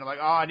event. I'm like,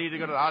 oh, I need to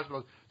go to the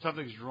hospital.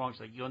 Something's wrong. It's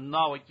like, you'll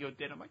know what you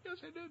did. I'm like, yes,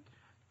 I did.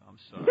 I'm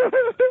sorry.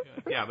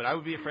 Yeah, but I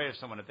would be afraid of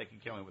someone if they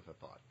could kill me with a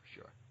thought, for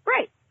sure.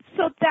 Right.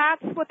 So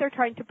that's what they're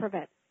trying to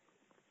prevent.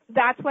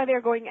 That's why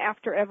they're going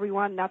after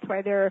everyone. That's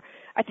why they're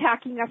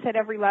attacking us at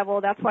every level.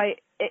 That's why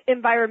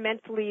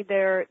environmentally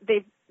they're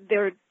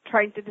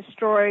trying to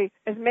destroy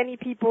as many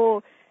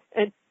people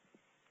and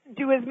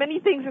do as many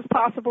things as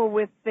possible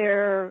with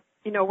their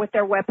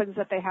weapons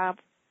that they have,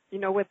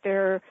 with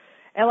their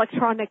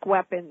electronic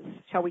weapons,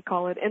 shall we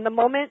call it. In the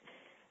moment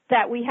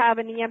that we have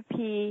an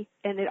EMP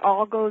and it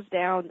all goes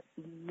down,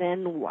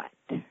 then what?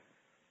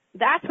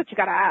 That's what you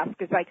got to ask.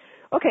 It's like,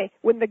 okay,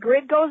 when the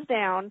grid goes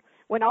down,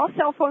 when all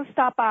cell phones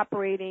stop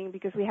operating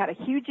because we had a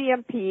huge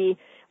EMP,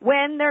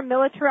 when their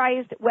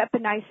militarized,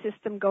 weaponized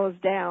system goes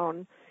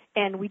down,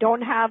 and we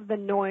don't have the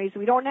noise,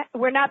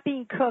 we're not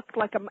being cooked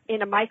like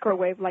in a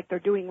microwave like they're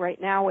doing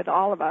right now with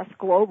all of us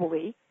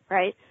globally,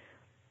 right?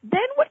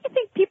 Then what do you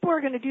think people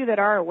are going to do that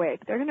are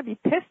awake? They're going to be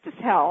pissed as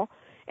hell,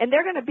 and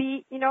they're going to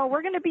be,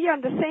 we're going to be on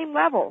the same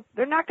level.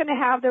 They're not going to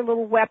have their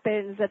little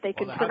weapons that they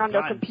can turn on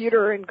their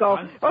computer and go,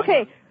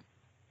 okay,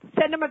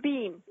 send them a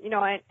beam,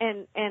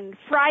 and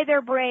fry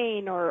their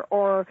brain,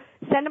 or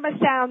send them a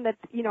sound that,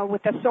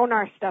 with the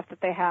sonar stuff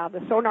that they have,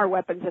 the sonar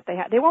weapons that they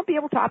have. They won't be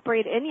able to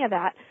operate any of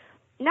that.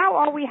 Now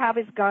all we have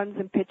is guns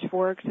and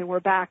pitchforks, and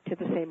we're back to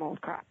the same old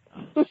crap.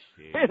 Oh,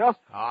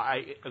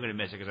 I'm going to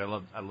miss it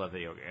because I love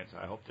video games.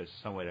 I hope there's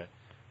some way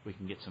we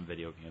can get some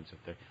video games up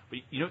there. But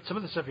some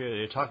of the stuff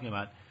you're talking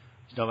about,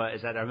 Nova,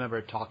 is that I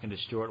remember talking to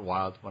Stuart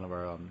Wilde, one of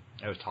our I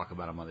always talk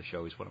about him on the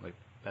show. He's one of my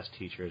best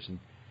teachers, and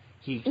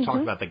he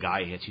talked about the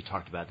Gaia hits. He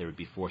talked about there would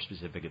be 4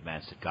 specific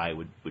events that Gaia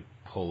would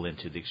pull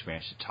into the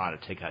experience to try to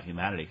take out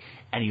humanity.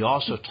 And he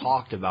also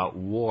talked about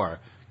war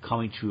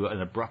coming to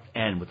an abrupt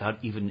end without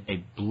even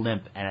a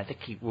blimp. And I think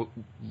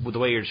with the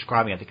way you're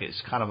describing, I think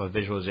it's kind of a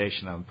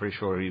visualization. I'm pretty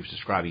sure what he was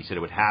describing. He said it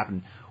would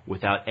happen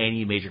without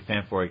any major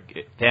fanfare.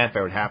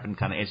 Fanfare would happen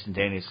kind of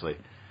instantaneously.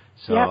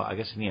 So yep. I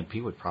guess an EMP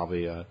would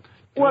probably... that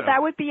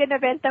would be an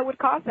event that would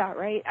cause that,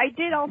 right? I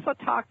did also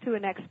talk to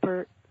an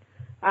expert,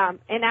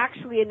 and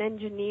actually an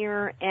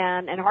engineer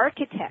and an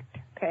architect,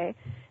 okay,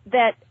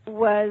 that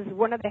was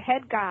one of the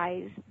head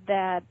guys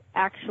that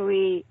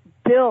actually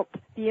built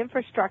the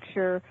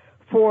infrastructure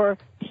for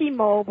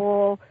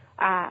T-Mobile,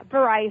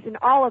 Verizon,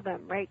 all of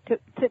them, right, to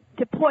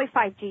deploy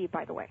 5G,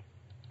 by the way.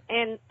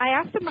 And I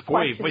asked him a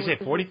question.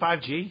 Wait,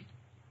 45G?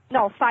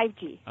 No,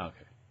 5G.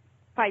 Okay.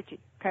 5G,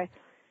 okay.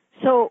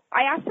 So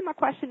I asked him a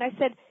question. I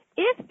said,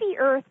 if the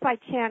Earth by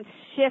chance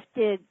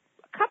shifted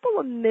a couple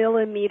of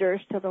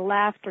millimeters to the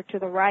left or to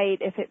the right,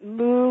 if it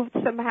moved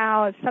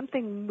somehow, if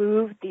something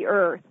moved the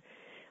Earth,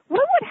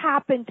 what would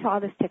happen to all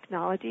this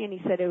technology? And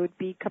he said it would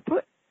be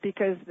kaput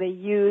because they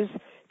use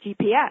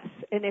GPS.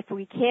 And if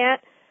we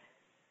can't,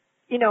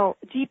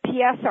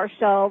 GPS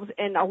ourselves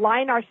and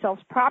align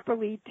ourselves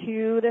properly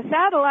to the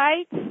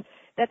satellites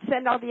that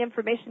send all the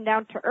information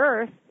down to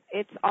Earth,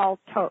 it's all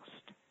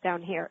toast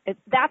down here.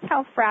 That's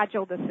how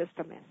fragile the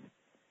system is.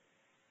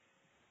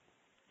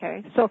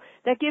 Okay, so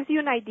that gives you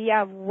an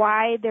idea of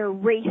why they're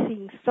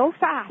racing so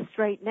fast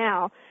right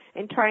now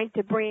and trying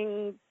to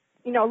bring,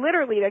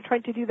 literally they're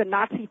trying to do the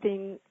Nazi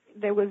thing.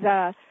 There was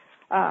a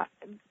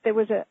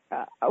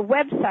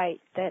website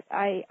that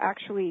I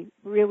actually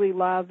really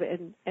love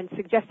and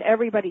suggest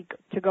everybody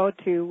to go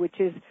to, which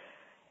is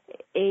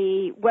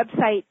a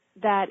website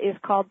that is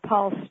called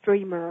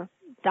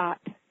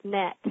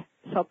paulstreamer.net.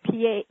 So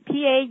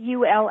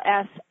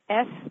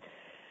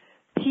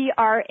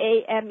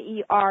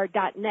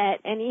PaulStreamer.net,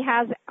 and he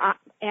has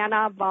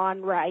Anna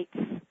von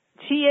Reitz.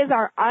 She is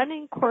our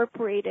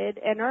unincorporated,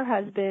 and her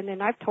husband,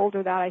 and I've told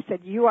her that. I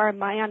said, you are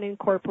my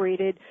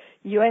unincorporated,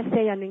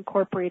 USA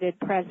unincorporated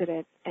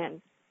president,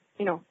 and,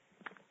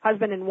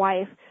 husband and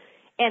wife.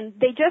 And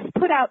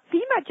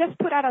FEMA just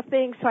put out a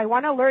thing, so I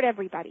want to alert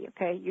everybody,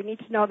 okay? You need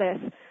to know this,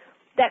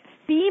 that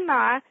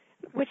FEMA,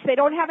 which they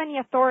don't have any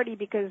authority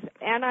because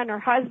Anna and her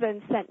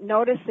husband sent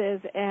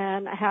notices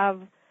and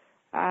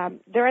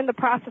they're in the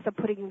process of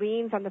putting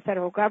liens on the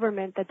federal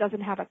government that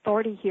doesn't have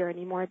authority here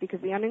anymore because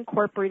the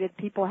unincorporated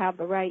people have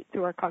the right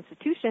through our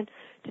Constitution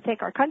to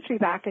take our country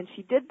back, and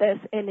she did this,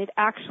 and it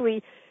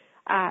actually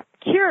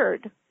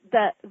cured,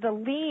 the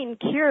lien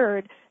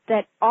cured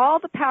that all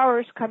the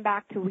powers come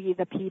back to we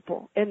the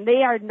people, and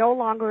they are no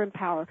longer in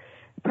power.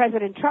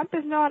 President Trump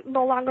is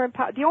no longer in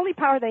power. The only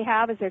power they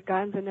have is their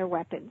guns and their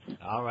weapons.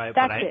 All right,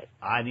 that's but it.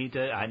 I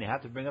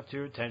have to bring up to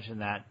your attention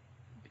that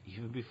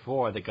even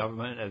before the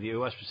government of the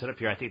U.S. was set up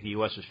here, I think the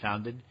U.S. was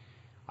founded.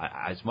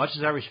 As much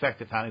as I respect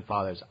the founding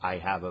fathers, I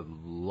have a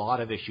lot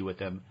of issue with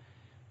them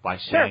by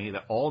saying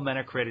that all men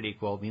are created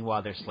equal.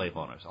 Meanwhile, they're slave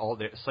owners.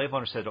 Slave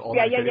owners said all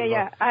men are created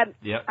equal.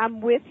 I'm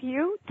with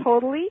you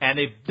totally. And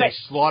they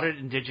slaughtered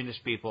indigenous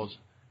peoples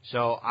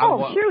So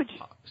huge.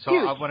 So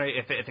huge. I wonder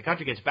if the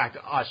country gets back to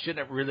us,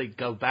 shouldn't it really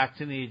go back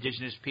to the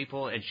indigenous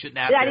people and shouldn't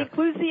have that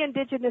includes the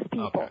indigenous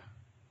people.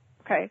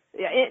 Okay.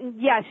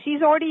 Yes,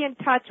 she's already in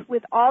touch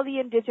with all the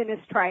indigenous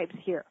tribes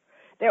here.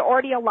 They're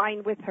already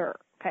aligned with her.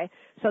 Okay.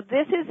 So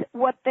this is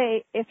what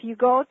if you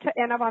go to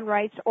Anna Von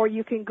Reitz, or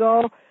you can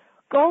go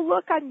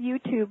look on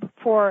YouTube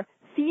for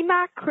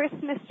FEMA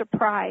Christmas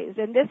Surprise.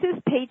 And this is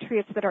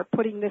Patriots that are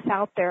putting this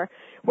out there,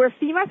 where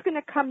FEMA's going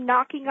to come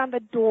knocking on the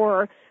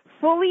door,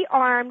 fully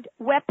armed,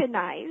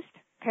 weaponized,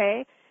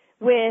 okay,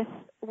 with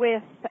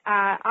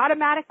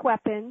automatic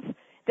weapons.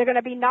 They're going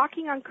to be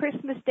knocking on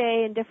Christmas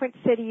Day in different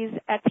cities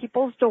at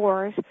people's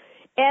doors,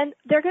 and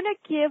they're going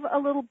to give a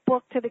little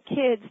book to the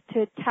kids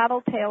to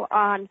tattletale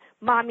on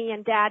mommy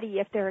and daddy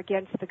if they're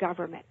against the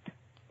government.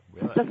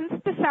 Really?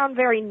 Doesn't this sound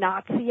very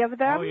Nazi of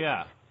them? Oh,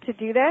 yeah. To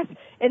do this?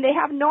 And they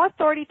have no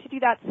authority to do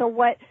that. So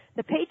what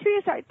the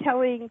Patriots are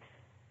telling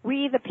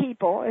we the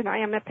people, and I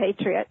am a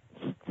patriot,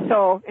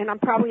 and I'm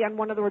probably on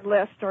one of the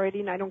lists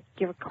already, and I don't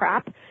give a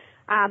crap,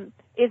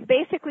 is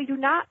basically do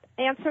not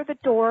answer the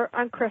door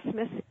on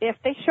Christmas. If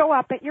they show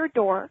up at your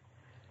door,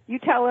 you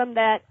tell them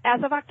that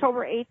as of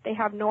October 8th, they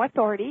have no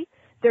authority.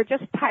 They're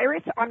just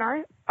pirates on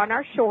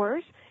our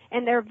shores,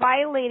 and they're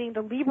violating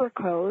the Lieber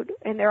Code,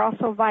 and they're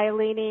also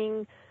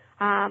violating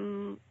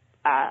another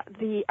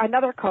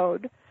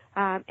code,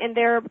 and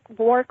they're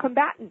war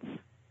combatants.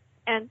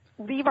 And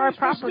leave our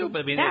property.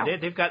 I mean, now.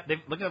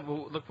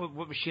 Look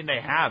what machine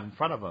they have in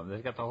front of them.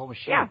 They've got the whole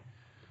machine. Yeah.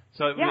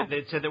 So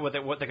they said that what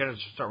they're going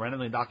to start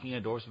randomly knocking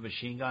on doors with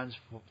machine guns.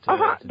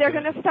 They're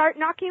going to start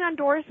knocking on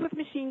doors with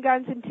machine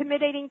guns,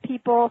 intimidating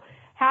people,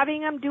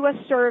 having them do a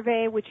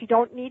survey, which you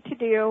don't need to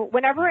do.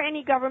 Whenever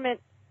any government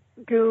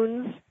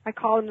goons, I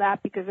call them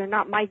that because they're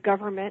not my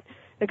government,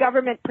 the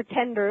government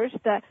pretenders,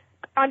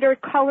 under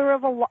color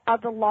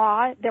of the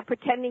law, they're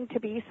pretending to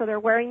be, so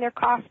they're wearing their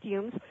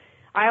costumes.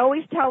 I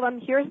always tell them,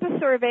 here's the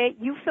survey,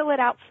 you fill it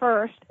out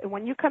first, and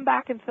when you come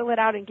back and fill it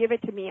out and give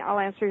it to me, I'll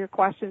answer your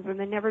questions, and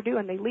they never do,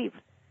 and they leave.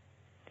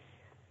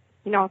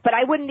 But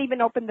I wouldn't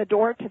even open the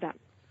door to them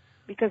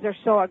because they're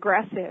so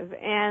aggressive.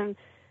 And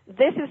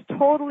this is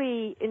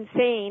totally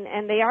insane,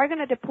 and they are going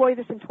to deploy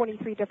this in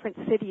 23 different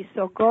cities.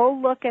 So go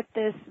look at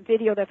this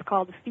video that's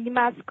called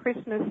FEMA's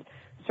Christmas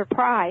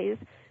Surprise.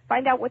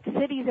 Find out what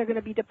cities are going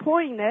to be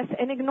deploying this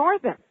and ignore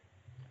them.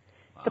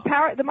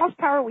 The most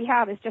power we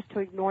have is just to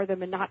ignore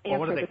them and not answer the door.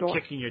 What are they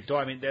kicking your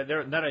door? I mean,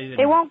 they're not even.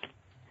 They won't.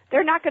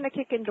 They're not going to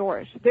kick in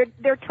doors.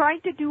 They're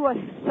trying to do a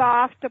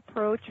soft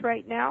approach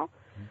right now.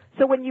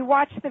 So when you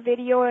watch the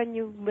video and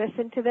you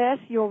listen to this,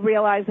 you'll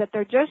realize that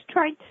they're just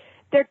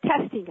they're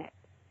testing it.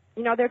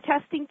 They're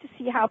testing to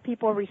see how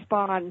people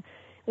respond.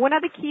 One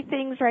of the key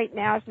things right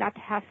now is not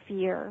to have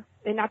fear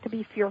and not to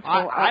be fearful.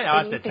 I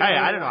have to tell you,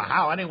 I don't know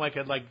how anyone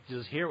could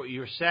just hear what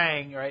you're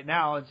saying right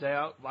now and say,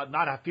 "Oh,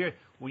 not have fear."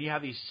 When you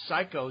have these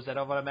psychos that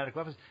have automatic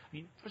weapons, I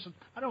mean, first of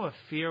all, I don't have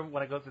fear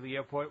when I go through the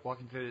airport,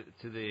 walking through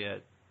to the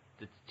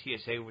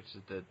TSA, which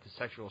is the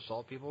sexual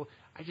assault people.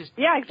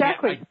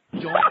 Exactly.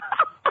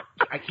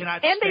 I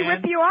cannot. And they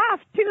rip you off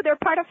too. They're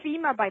part of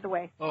FEMA, by the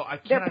way. Oh, I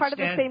cannot They're part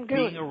stand of the same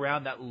being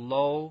around that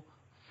low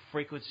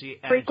frequency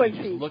energy,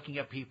 just looking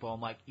at people.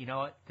 I'm like, you know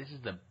what? This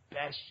is the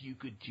best you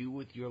could do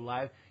with your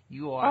life.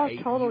 You are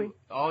totally.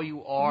 All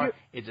you are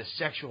is a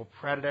sexual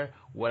predator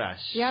with a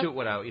suit,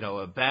 with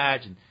a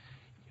badge, and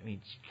I mean,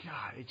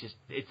 God,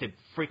 it's a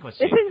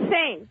frequency. It's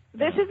insane.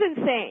 This is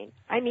insane.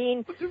 I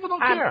mean, but people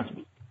don't care.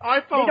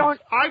 iPhones.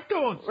 I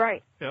don't.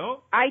 Right.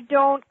 I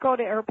don't go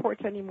to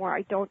airports anymore.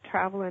 I don't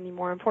travel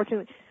anymore,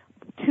 unfortunately.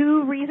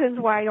 2 reasons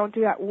why I don't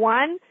do that.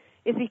 One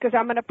is because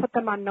I'm going to put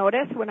them on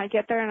notice when I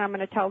get there, and I'm going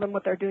to tell them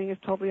what they're doing is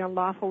totally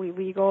unlawful,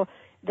 illegal,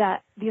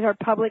 that these are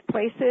public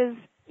places.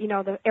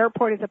 The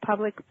airport is a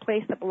public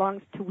place that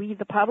belongs to we,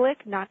 the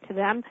public, not to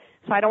them.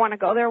 So I don't want to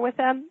go there with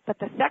them. But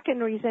the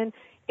second reason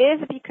is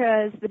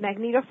because the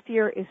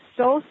magnetosphere is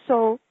so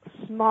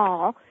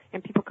small,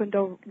 and people can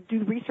do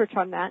research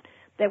on that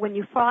when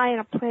you fly in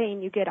a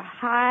plane, you get a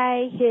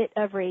high hit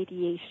of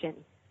radiation.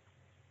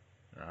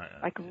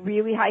 Like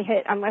really high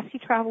hit, unless you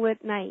travel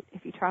at night.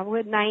 If you travel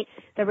at night,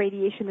 the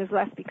radiation is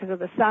less because of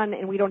the sun,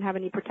 and we don't have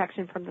any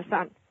protection from the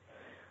sun.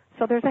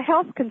 So there's a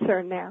health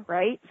concern there,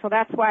 right? So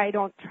that's why I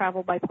don't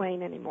travel by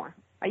plane anymore.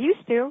 I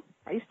used to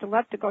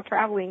love to go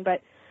traveling,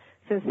 but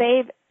since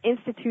they've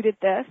instituted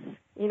this,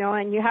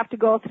 and you have to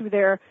go through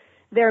their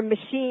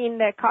machine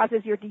that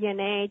causes your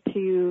DNA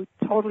to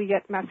totally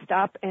get messed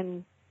up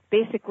and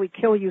basically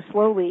kill you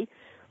slowly,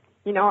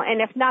 and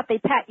if not, they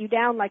pat you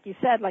down, like you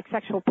said, like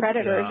sexual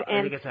predators. Yeah, and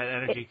I think it's that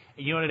energy.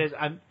 You know what it is?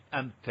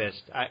 I'm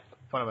pissed. I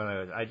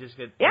just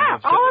get. Yeah,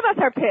 all of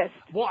us are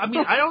pissed. Well, I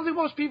mean, I don't think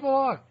most people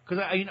are,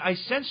 because I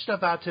send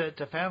stuff out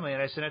to family,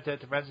 and I send it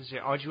to friends and say,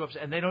 "Aren't you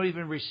upset?" And they don't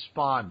even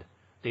respond.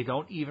 They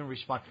don't even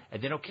respond,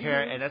 and they don't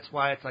care. And that's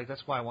why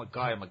I want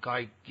Guy. I'm like,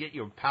 Guy, get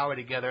your power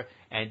together,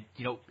 and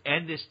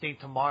end this thing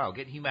tomorrow.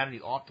 Get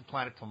humanity off the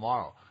planet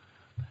tomorrow.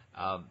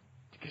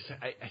 Because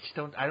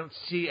I don't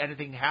see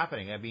anything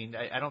happening. I mean,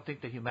 I don't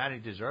think that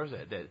humanity deserves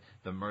it.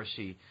 The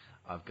mercy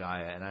of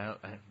Gaia, and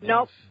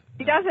nope,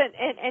 she doesn't,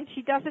 and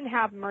she doesn't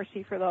have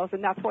mercy for those,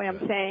 and that's why I'm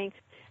saying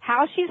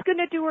how she's going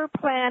to do her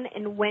plan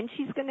and when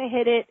she's going to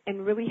hit it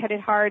and really hit it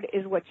hard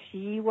is what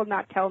she will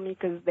not tell me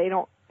because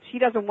she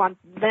doesn't want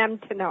them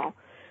to know,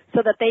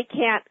 so that they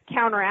can't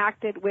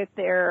counteract it with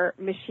their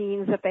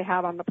machines that they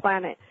have on the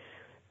planet.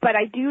 But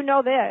I do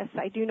know this.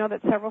 I do know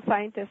that several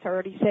scientists are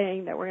already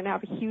saying that we're going to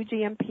have a huge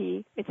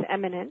EMP. It's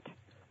imminent.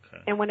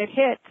 Okay. And when it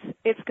hits,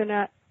 it's going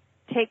to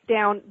take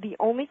down the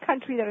only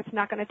country that it's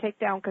not going to take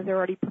down because they're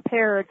already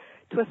prepared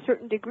to a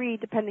certain degree,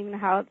 depending on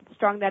how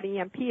strong that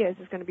EMP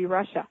is going to be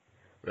Russia.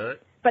 Really?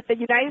 But the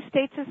United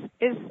States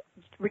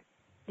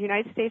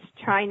United States,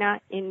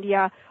 China,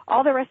 India,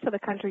 all the rest of the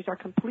countries are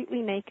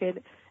completely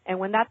naked. And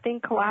when that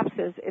thing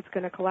collapses, it's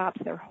going to collapse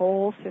their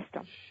whole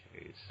system.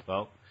 Jeez.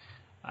 Well,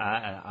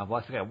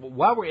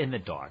 while we're in the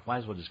dark, might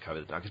as well just cover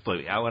the dark. Because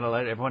believe me, I want to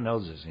let everyone know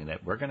this,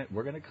 that we're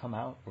gonna come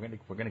out.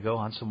 We're gonna go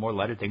on some more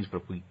lighter things,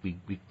 but we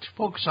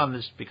focus on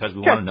this because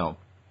we want to know.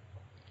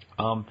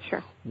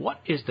 Sure. What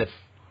is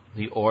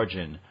the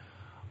origin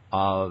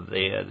of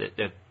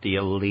the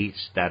elites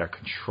that are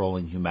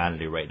controlling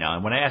humanity right now?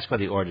 And when I ask about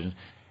the origins,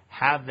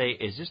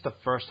 is this the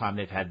first time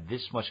they've had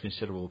this much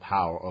considerable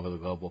power over the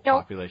global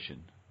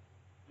population?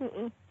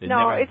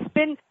 No,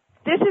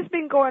 this has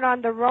been going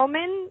on. The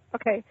Roman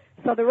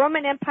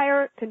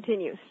Empire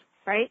continues,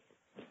 right?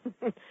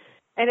 And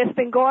it's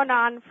been going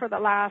on for the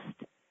last,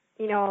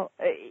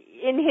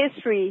 in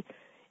history,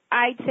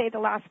 I'd say the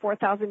last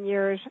 4,000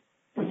 years,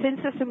 since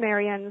the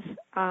Sumerians,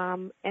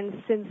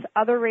 and since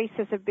other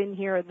races have been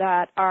here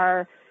that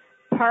are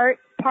part,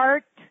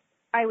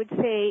 I would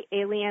say,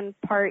 alien,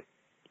 part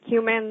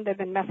human. They've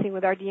been messing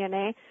with our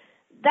DNA.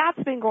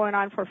 That's been going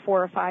on for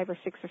 4 or 5 or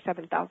 6 or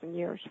 7,000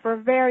 years, for a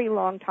very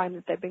long time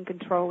that they've been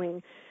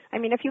controlling. I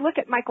mean, if you look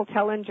at Michael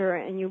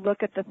Tellinger and you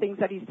look at the things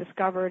that he's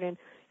discovered, and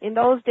in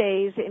those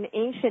days, in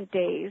ancient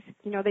days,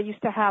 they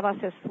used to have us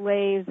as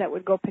slaves that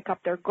would go pick up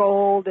their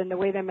gold, and the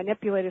way they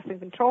manipulated us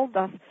and controlled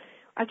us,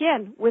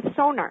 again, with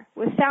sonar,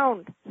 with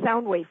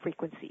sound wave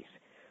frequencies,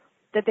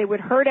 that they would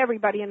herd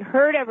everybody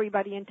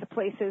into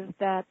places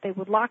that they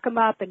would lock them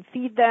up and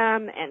feed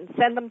them and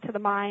send them to the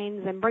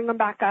mines and bring them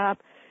back up.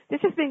 This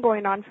has been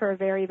going on for a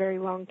very, very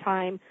long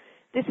time.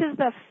 This is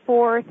the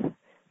fourth,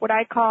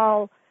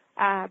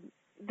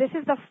 this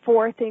is the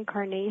fourth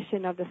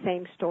incarnation of the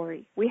same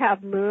story. We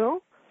have Mu,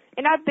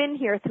 and I've been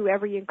here through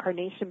every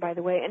incarnation, by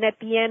the way, and at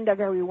the end of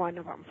every one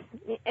of them.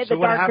 So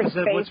what happens?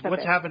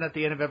 What's happened at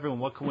the end of everyone?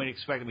 What can we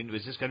expect? I mean,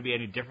 is this going to be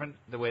any different,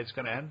 the way it's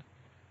going to end?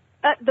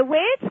 The way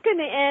it's going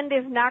to end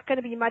is not going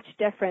to be much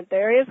different.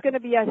 There is going to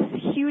be a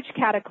huge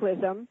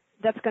cataclysm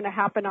that's going to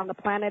happen on the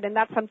planet, and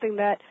that's something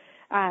that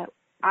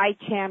I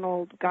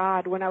channeled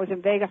God when I was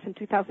in Vegas in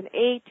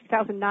 2008,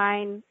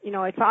 2009.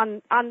 It's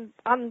on.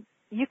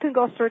 You can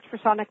go search for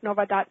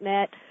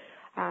sonicnova.net,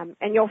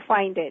 and you'll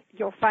find it.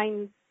 You'll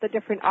find the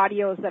different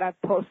audios that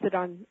I've posted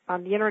on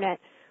the internet.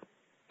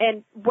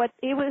 And what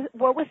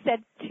was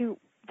said to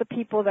the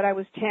people that I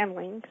was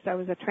channeling, because I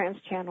was a trans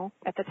channel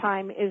at the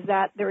time, is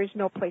that there is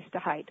no place to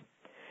hide.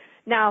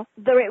 Now,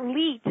 the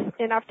elites,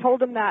 and I've told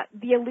them that,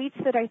 the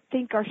elites that I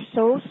think are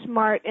so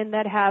smart and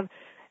that have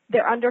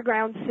their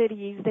underground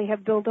cities, they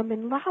have built them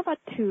in lava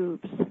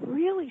tubes.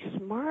 Really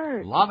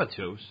smart. Lava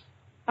tubes?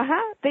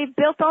 They've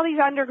built all these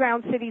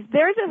underground cities.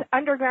 There's an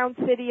underground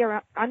city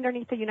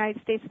underneath the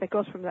United States that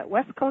goes from the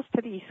West Coast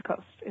to the East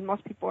Coast, and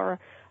most people are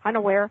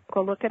unaware.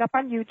 Go look it up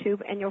on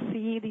YouTube, and you'll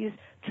see these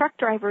truck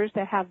drivers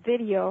that have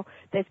video.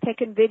 They've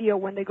taken video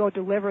when they go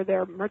deliver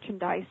their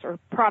merchandise or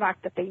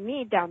product that they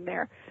need down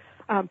there.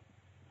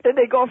 Then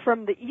they go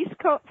from the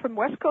from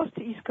West Coast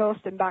to East Coast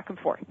and back and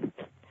forth.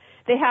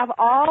 They have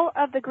all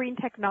of the green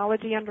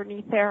technology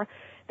underneath there.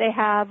 They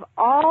have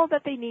all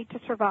that they need to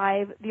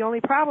survive. The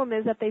only problem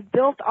is that they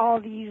built all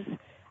these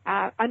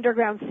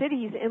underground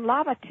cities in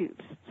lava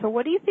tubes. So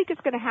what do you think is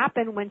going to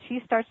happen when she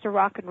starts to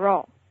rock and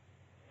roll?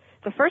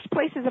 The first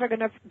places that are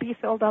going to be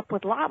filled up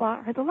with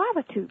lava are the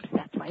lava tubes.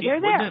 That's why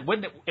they're there.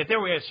 If they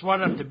were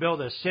smart enough to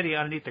build a city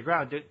underneath the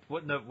ground,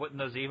 wouldn't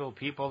those evil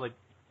people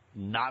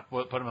not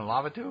put them in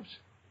lava tubes?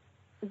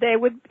 They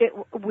would.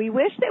 We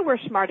wish they were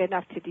smart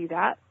enough to do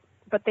that,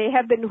 but they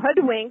have been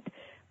hoodwinked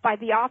by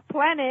the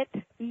off-planet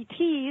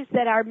ETs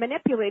that are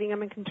manipulating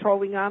them and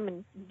controlling them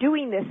and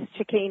doing this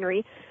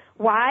chicanery.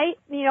 Why?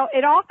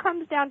 It all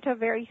comes down to a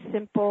very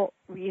simple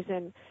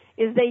reason,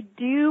 is they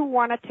do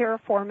want to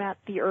terraformat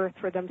the Earth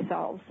for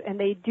themselves, and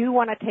they do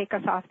want to take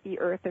us off the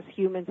Earth as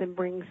humans and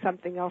bring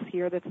something else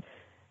here that's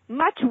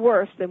much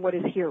worse than what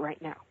is here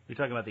right now. You're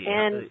talking about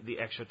the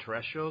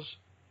extraterrestrials?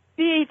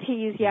 The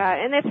ETs, yeah,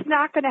 and it's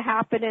not going to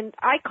happen. And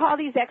I call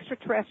these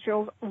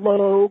extraterrestrials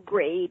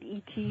low-grade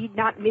ETs,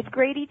 not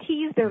mid-grade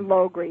ETs. They're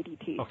low-grade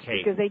ETs.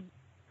 Okay. Because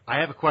I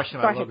have a question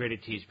about low-grade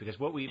ETs, because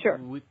what we've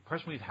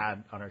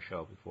had on our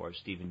show before,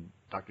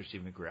 Dr.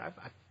 Stephen McGreer,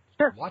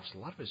 I've watched a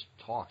lot of his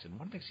talks, and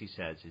one of the things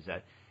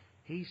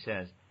he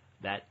says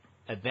that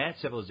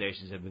advanced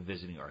civilizations have been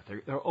visiting Earth.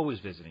 They're always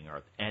visiting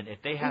Earth, and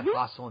if they had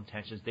hostile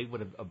intentions, they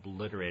would have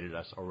obliterated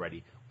us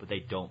already, but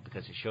they don't,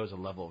 because it shows a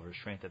level of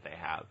restraint that they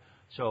have.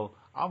 So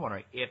I'm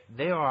wondering if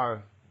they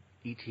are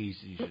ETs,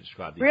 you should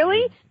describe these.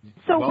 Really?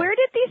 So where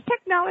did these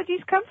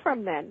technologies come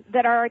from then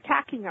that are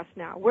attacking us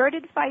now? Where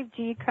did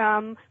 5G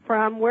come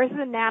from? Where's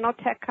the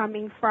nanotech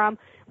coming from?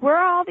 Where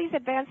are all these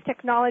advanced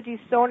technologies,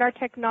 sonar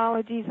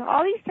technologies,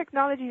 all these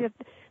technologies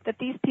that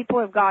these people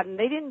have gotten?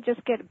 They didn't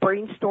just get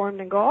brainstormed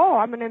and go, oh,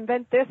 I'm going to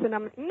invent this and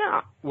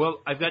no.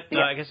 Well, I've got,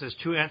 I guess there's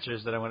two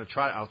answers that I'll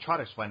try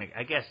to explain.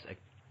 I guess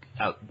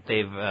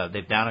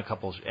they've downed a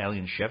couple of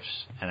alien ships,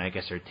 and I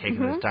guess they're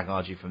taking this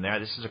technology from there.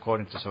 This is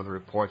according to some of the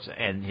reports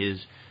and his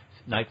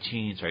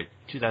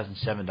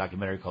 2007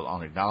 documentary called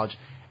Unacknowledged.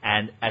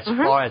 And as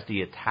far as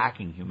the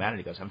attacking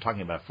humanity goes, I'm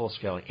talking about a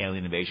full-scale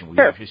alien invasion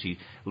where you actually see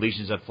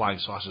legions of flying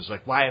saucers.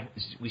 Like, why have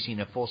we seen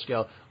a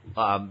full-scale,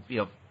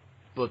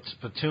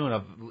 platoon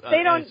of?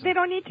 They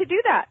don't need to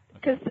do that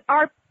because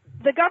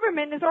the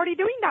government is already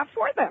doing that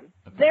for them.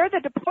 Okay. They're the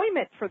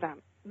deployment for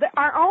them.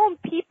 Our own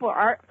people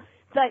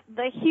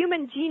the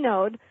human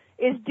genome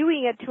is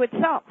doing it to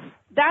itself.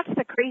 That's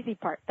the crazy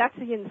part. That's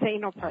the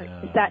insane part.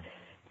 Is that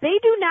they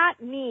do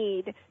not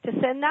need to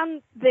send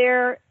them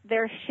their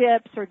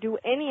ships or do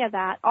any of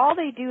that. All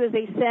they do is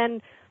they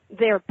send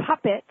their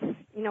puppets,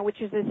 which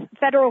is this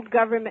federal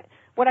government,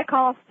 what I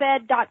call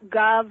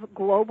Fed.gov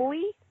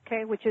globally,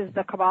 okay, which is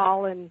the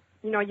cabal and,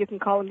 you can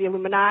call them the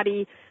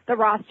Illuminati, the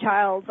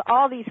Rothschilds,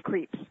 all these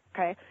creeps,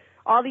 okay,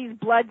 all these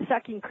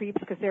blood-sucking creeps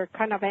because they're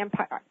kind of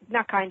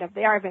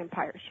they are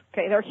vampires,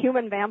 okay, they're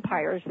human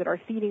vampires that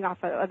are feeding off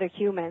of other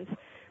humans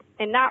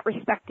and not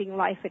respecting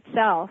life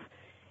itself.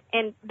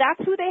 And that's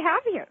who they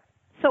have here.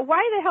 So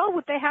why the hell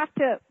would they have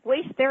to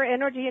waste their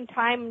energy and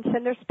time and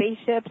send their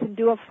spaceships and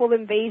do a full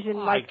invasion?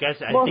 I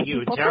think it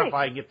would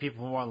terrify and get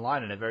people more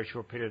online in a very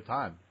short period of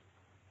time.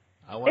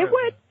 It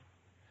would.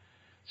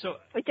 So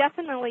it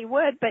definitely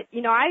would, but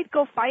I'd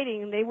go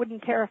fighting and they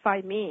wouldn't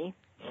terrify me.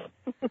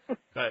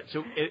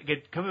 So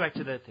coming back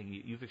to that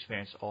thing, you've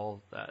experienced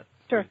all that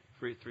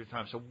three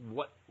times. So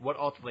what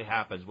ultimately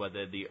happens?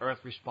 Whether the Earth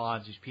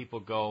responds, these people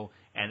go,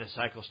 and the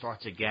cycle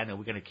starts again, and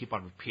we're going to keep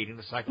on repeating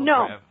the cycle?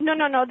 No.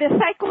 This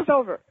cycle's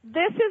over.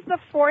 This is the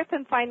fourth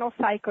and final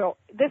cycle.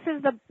 This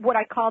is what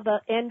I call the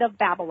end of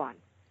Babylon.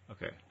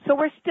 Okay. So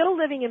we're still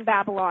living in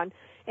Babylon.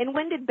 And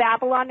when did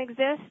Babylon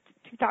exist?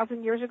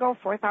 2,000 years ago?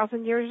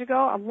 4,000 years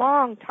ago? A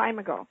long time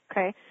ago,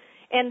 okay?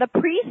 And the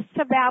priests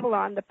of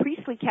Babylon, the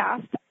priestly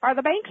caste, are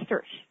the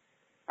banksters.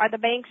 Are the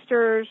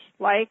banksters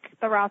like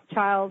the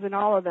Rothschilds and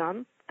all of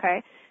them,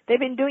 okay? They've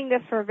been doing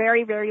this for a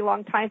very, very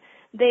long time.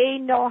 They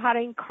know how to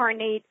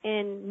incarnate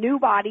in new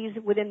bodies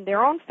within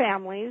their own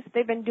families.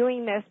 They've been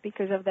doing this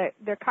because of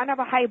they're kind of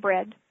a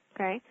hybrid,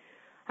 okay?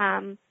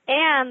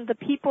 And the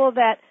people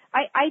that,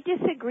 I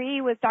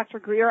disagree with Dr.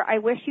 Greer. I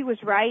wish he was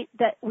right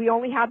that we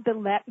only have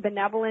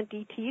benevolent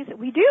ETs.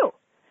 We do.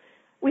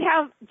 We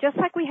have, just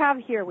like we have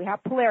here, we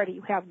have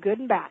polarity. We have good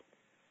and bad.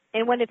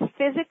 And when it's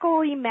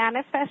physically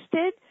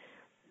manifested,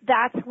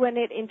 that's when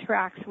it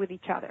interacts with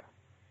each other.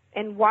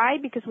 And why?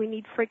 Because we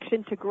need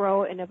friction to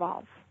grow and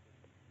evolve.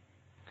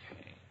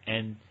 Okay.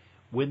 And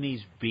when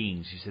these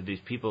beings, you said these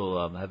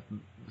people have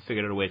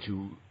figured out a way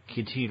to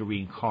continue to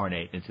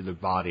reincarnate into their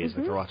bodies,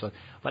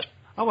 but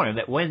I wonder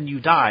that when you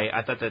die,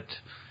 I thought that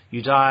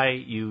you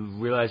die, you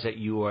realize that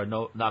you are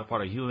not a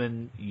part of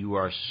human, you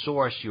are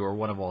source, you are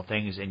one of all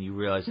things, and you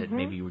realize that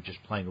maybe you were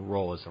just playing a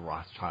role as a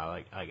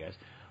Rothschild, I guess.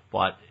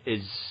 But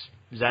is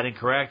that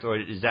incorrect, or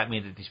does that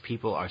mean that these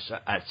people are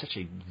at such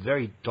a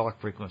very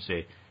dark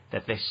frequency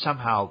that they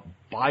somehow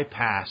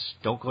bypass,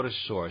 don't go to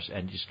source,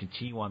 and just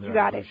continue on their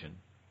evolution?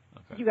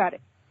 Okay. You got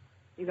it.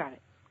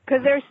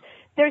 Because there's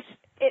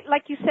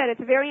like you said,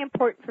 it's very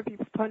important for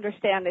people to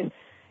understand this.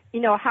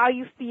 How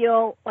you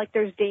feel like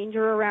there's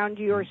danger around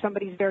you or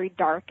somebody's very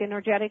dark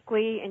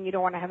energetically and you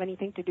don't want to have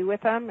anything to do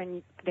with them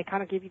and they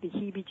kind of give you the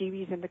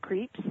heebie-jeebies and the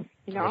creeps,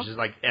 Which is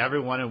like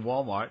everyone in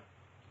Walmart.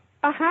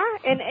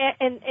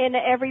 And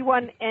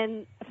everyone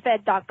in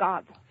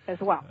Fed.gov as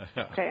well.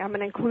 Okay, I'm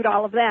going to include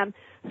all of them.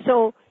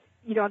 So,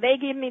 they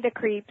give me the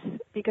creeps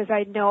because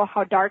I know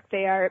how dark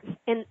they are.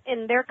 And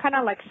they're kind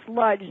of like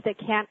sludge that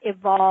can't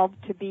evolve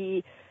to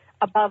be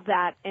above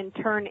that and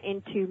turn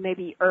into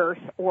maybe earth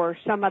or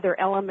some other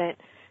element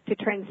to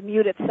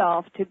transmute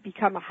itself to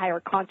become a higher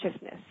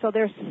consciousness. So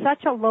there's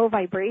such a low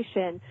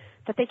vibration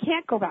that they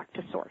can't go back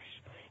to source.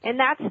 And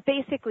that's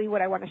basically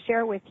what I want to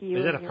share with you.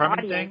 Is it a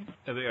permanent thing?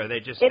 Or are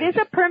they just? It is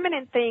a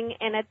permanent thing,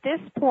 and at this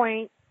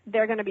point,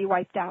 they're going to be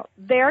wiped out.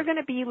 They're going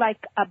to be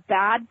like a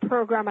bad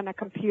program on a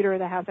computer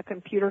that has a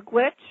computer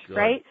glitch,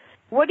 right?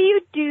 What do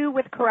you do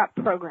with corrupt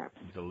programs?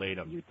 Delete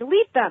them. You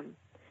delete them.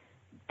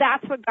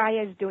 That's what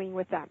Gaia is doing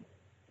with them.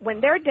 When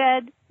they're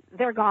dead,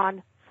 they're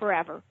gone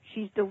forever.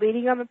 She's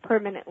deleting them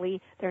permanently.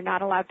 They're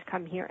not allowed to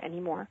come here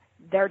anymore.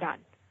 They're done.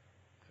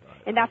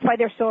 And that's why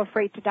they're so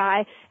afraid to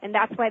die, and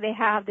that's why they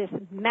have this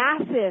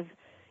massive,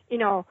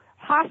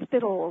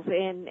 hospitals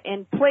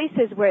and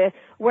places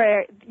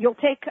where you'll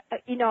take,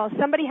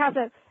 somebody has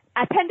an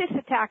appendix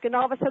attack and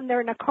all of a sudden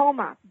they're in a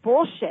coma.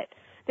 Bullshit.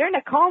 They're in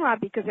a coma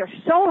because they're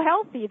so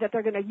healthy that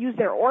they're going to use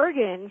their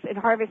organs and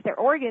harvest their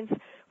organs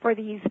for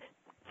these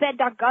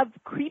Fed.gov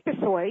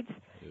creepazoids,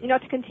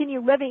 to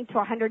continue living to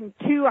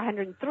 102,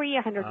 103,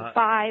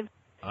 105,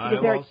 because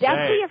they're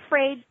deathly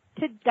afraid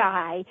to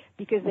die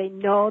because they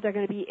know they're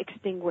going to be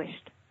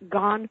extinguished,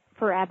 gone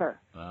forever,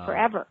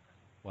 forever.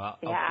 Well,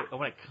 yeah. I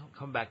want to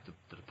come back to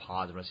the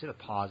positive. When I say the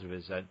positive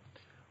is that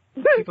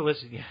people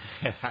listening.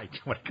 I do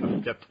want to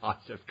come to the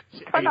positive.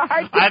 Kind of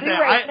hard to do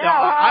right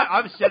now.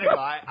 I'm cynical.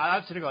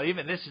 I'm cynical.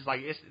 Even this is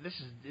like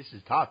this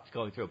is tough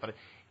going through it, but.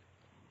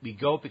 We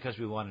go because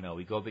we want to know.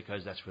 We go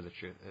because that's where the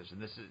truth is.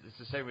 And it's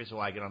the same reason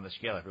why I get on the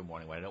scale every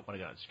morning when I don't want to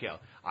get on the scale.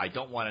 I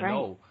don't want to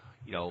know,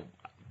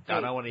 I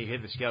don't want to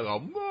hit the scale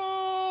and go,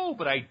 no,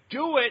 but I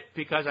do it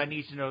because I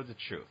need to know the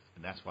truth.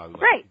 And that's why we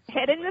Right.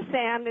 Head in the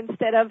sand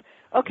instead of,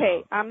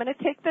 okay, I'm going to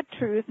take the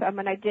truth. I'm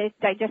going to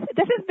digest.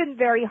 This has been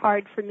very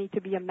hard for me to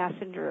be a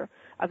messenger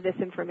of this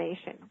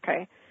information,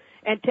 okay?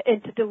 And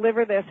to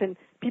deliver this, and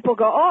people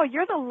go, oh,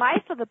 you're the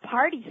life of the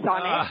party,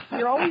 Sonic.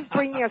 You're always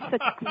bringing us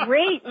such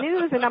great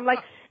news. And I'm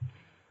like,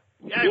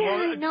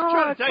 I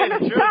know, it kind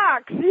of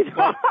sucks,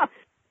 Well,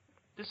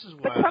 this is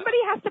but somebody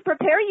has to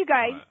prepare you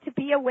guys to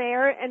be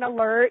aware and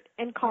alert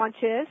and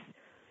conscious,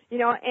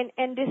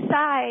 and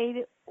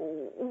decide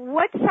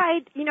what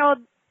side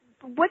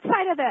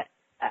of the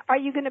are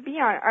you going to be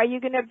on? Are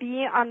you going to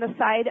be on the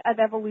side of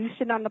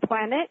evolution on the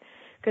planet?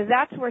 Because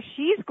that's where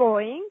she's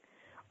going.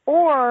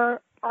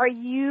 Or are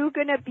you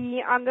going to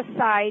be on the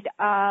side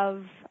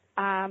of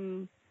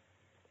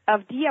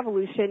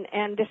de-evolution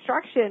and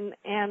destruction?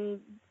 And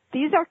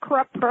these are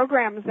corrupt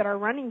programs that are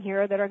running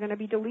here that are going to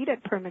be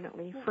deleted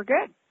permanently for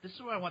good. This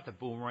is where I want the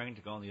boomerang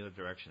to go in the other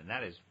direction, and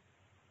that is,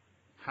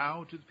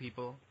 how do the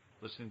people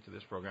listening to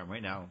this program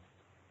right now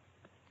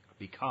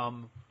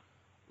become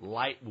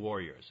light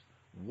warriors?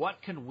 What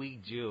can we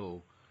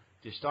do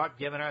to start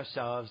giving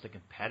ourselves the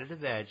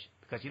competitive edge?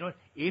 Because,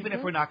 even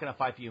if we're not going to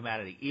fight for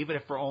humanity, even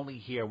if we're only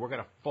here, we're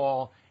going to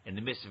fall in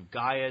the midst of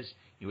Gaia's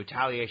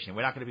retaliation.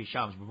 We're not going to be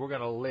shamans, but we're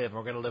going to live, and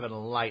we're going to live in the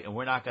light, and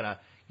we're not going to,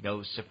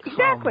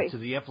 succumb to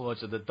the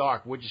influence of the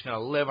dark. We're just going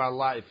to live our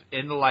life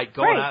in the light,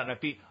 going out on our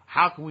feet.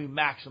 How can we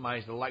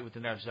maximize the light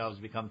within ourselves,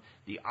 become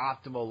the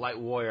optimal light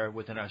warrior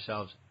within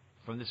ourselves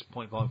from this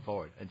point going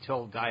forward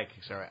until Gaia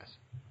kicks our ass?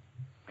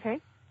 Okay.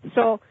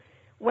 So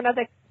one of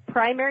the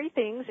primary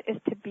things is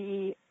to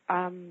be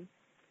as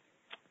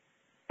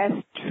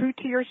true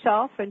to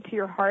yourself and to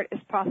your heart as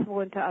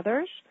possible and to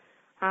others.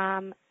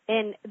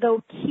 And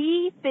the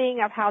key thing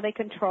of how they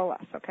control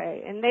us,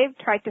 okay, and they've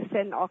tried to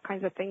send all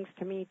kinds of things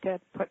to me to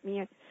put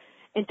me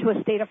into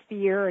a state of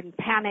fear and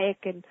panic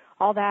and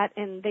all that,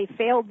 and they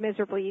failed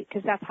miserably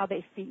because that's how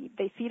they feed.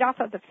 They feed off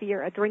of the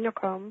fear,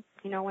 adrenochrome,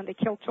 when they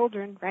kill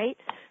children, right?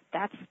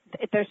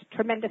 There's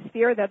tremendous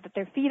fear that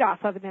they feed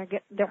off of, and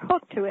they're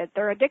hooked to it.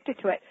 They're addicted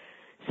to it.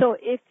 So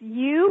if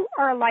you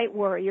are a light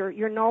warrior,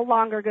 you're no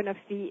longer going to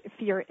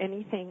fear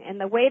anything.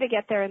 And the way to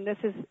get there, and this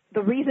is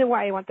the reason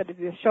why I wanted to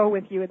do the show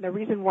with you, and the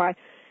reason why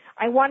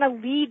I want to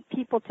lead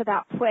people to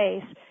that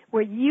place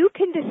where you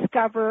can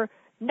discover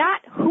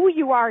not who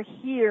you are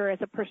here as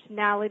a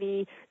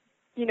personality,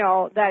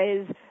 that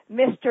is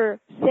Mr.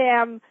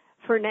 Sam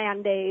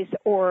Fernandez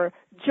or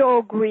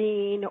Joe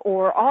Green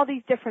or all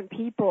these different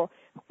people.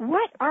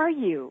 What are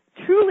you?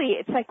 Truly,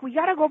 it's like we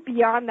got to go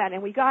beyond that,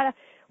 and we got to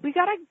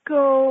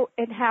go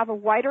and have a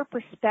wider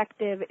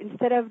perspective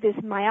instead of this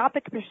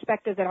myopic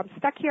perspective that I'm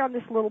stuck here on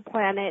this little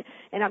planet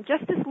and I'm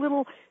just this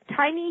little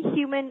tiny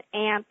human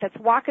ant that's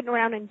walking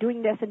around and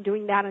doing this and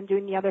doing that and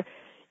doing the other.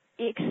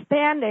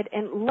 Expand it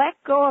and let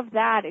go of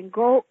that and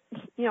go,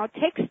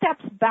 take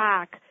steps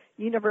back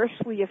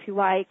universally, if you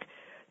like,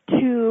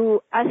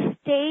 to a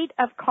state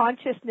of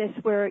consciousness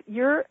where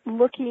you're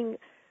looking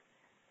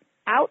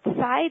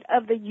outside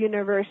of the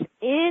universe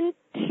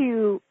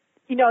into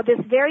this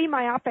very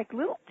myopic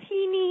little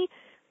teeny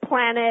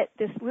planet,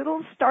 this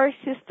little star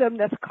system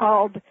that's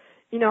called,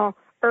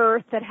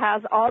 Earth, that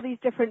has all these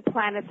different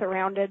planets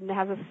around it and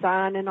has a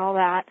sun and all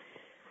that.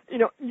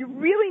 You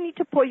really need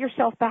to pull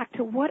yourself back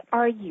to what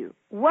are you?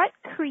 What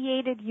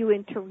created you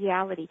into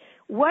reality?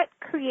 What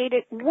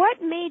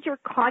made your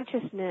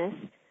consciousness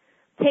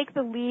take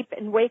the leap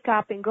and wake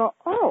up and go,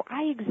 oh,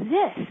 I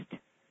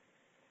exist.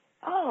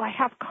 Oh, I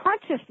have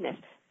consciousness.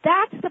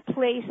 That's the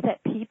place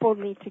that people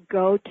need to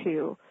go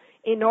to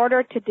in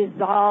order to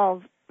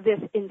dissolve this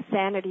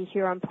insanity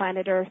here on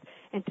planet Earth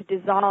and to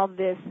dissolve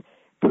this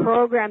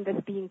program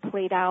that's being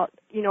played out,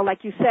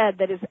 like you said,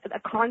 that is a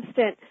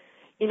constant,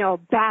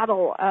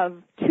 battle of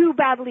two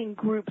battling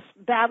groups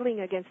battling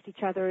against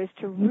each other, is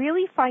to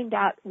really find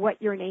out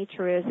what your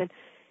nature is and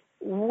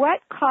what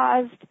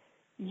caused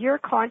your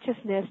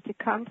consciousness to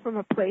come from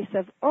a place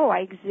of, oh, I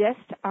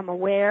exist, I'm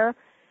aware,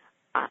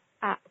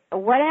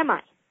 what am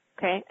I?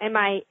 Okay, am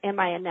I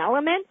an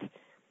element?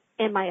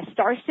 Am I a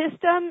star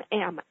system?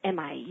 Am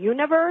I a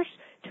universe?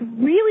 To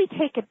really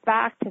take it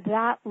back to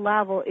that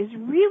level is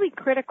really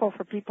critical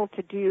for people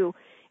to do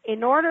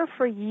in order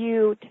for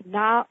you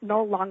to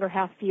no longer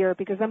have fear.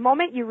 Because the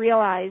moment you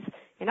realize,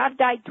 and I've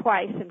died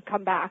twice and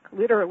come back,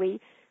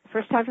 literally, the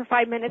first time for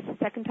 5 minutes, the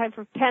second time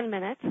for 10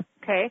 minutes,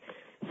 okay?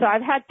 So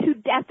I've had 2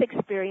 death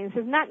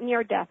experiences, not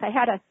near death. I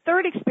had a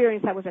third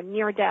experience that was a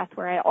near death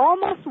where I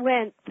almost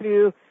went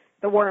through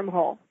the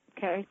wormhole,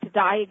 okay, to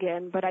die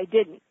again, but I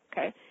didn't,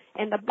 okay.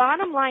 And the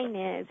bottom line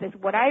is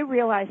what I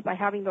realized by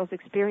having those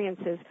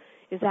experiences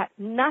is that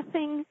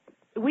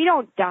we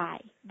don't die.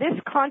 This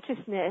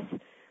consciousness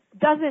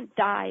doesn't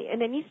die,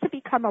 and it needs to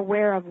become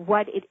aware of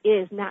what it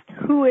is, not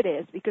who it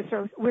is, because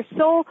we're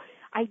so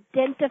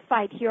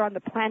identified here on the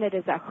planet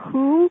as a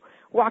who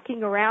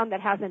walking around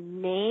that has a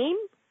name,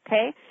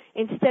 okay,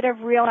 instead of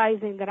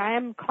realizing that I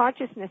am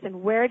consciousness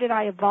and where did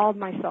I evolve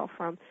myself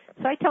from.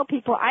 So I tell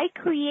people I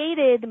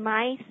created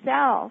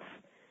myself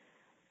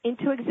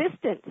into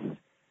existence.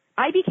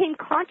 I became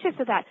conscious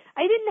of that.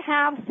 I didn't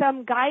have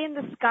some guy in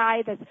the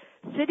sky that's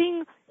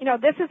sitting,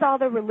 this is all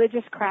the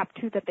religious crap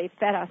too that they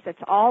fed us. It's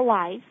all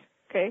lies,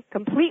 okay,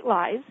 complete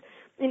lies,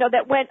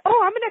 that went, I'm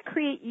going to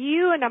create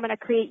you and I'm going to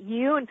create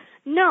you. And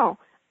no,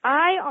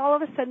 I all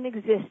of a sudden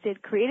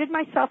existed, created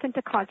myself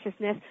into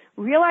consciousness,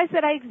 realized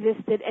that I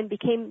existed and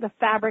became the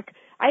fabric.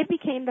 I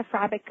became the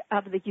fabric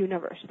of the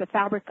universe, the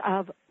fabric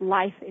of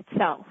life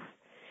itself.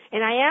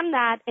 And I am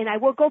that, and I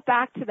will go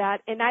back to that,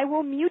 and I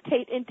will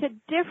mutate into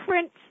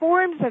different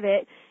forms of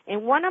it.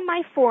 And one of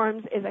my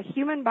forms is a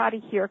human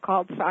body here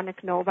called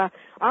Sonic Nova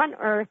on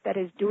Earth that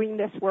is doing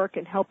this work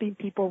and helping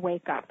people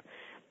wake up.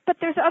 But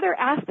there's other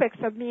aspects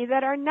of me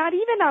that are not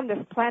even on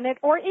this planet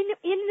or in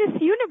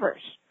this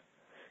universe.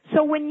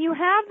 So when you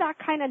have that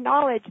kind of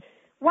knowledge,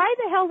 why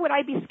the hell would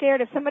I be scared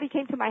if somebody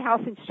came to my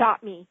house and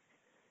shot me,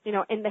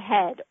 in the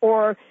head?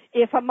 Or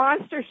if a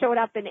monster showed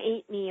up and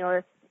ate me,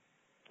 or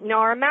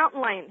or a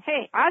mountain lion.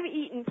 Hey, I've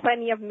eaten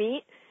plenty of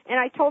meat, and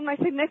I told my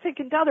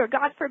significant other,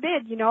 God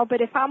forbid,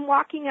 but if I'm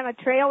walking on a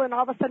trail and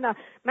all of a sudden a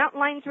mountain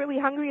lion's really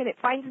hungry and it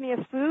finds me as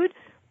food,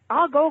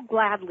 I'll go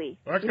gladly.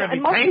 Well, it's going to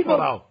be painful,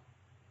 though.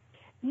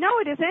 No,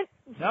 it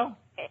isn't. No?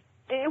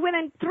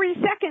 Within 3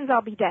 seconds,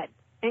 I'll be dead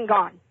and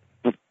gone.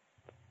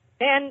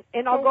 And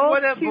I'll go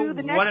to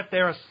the next. What if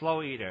they're a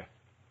slow eater?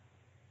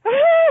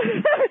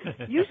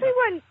 Usually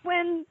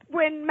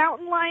when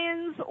mountain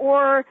lions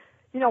or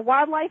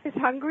wildlife is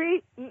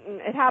hungry,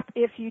 it happens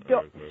if you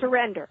don't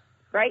surrender,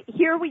 right?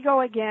 Here we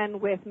go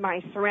again with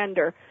my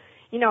surrender.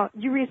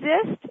 You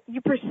resist,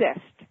 you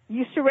persist.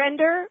 You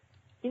surrender,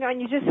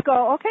 and you just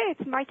go, okay,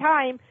 it's my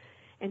time,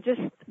 and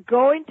just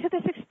go into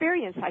this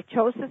experience. I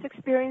chose this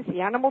experience.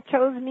 The animal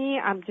chose me.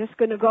 I'm just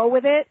going to go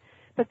with it.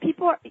 But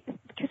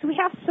because we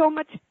have so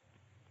much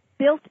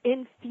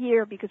built-in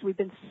fear because we've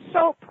been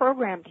so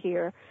programmed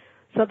here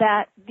so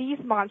that these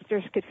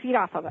monsters could feed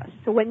off of us.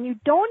 So when you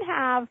don't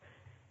have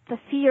the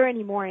fear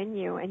anymore in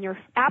you and you're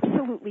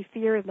absolutely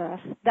fearless,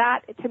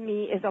 that to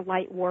me is a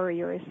light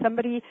warrior, is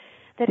somebody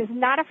that is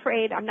not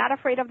afraid. I'm not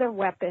afraid of their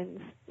weapons,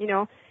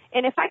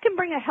 And if I can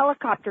bring a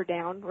helicopter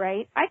down,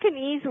 right, I can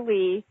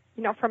easily,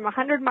 from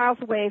 100 miles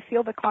away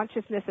feel the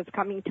consciousness that's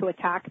coming to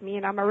attack me,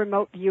 and I'm a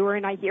remote viewer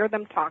and I hear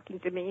them talking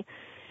to me.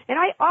 And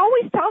I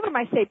always tell them,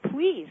 I say,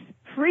 please,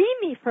 free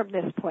me from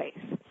this place.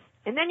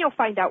 And then you'll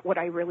find out what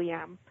I really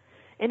am.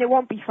 And it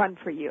won't be fun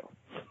for you.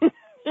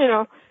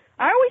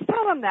 I always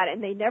tell them that,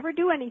 and they never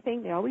do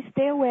anything. They always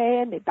stay away,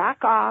 and they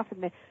back off,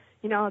 and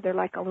they're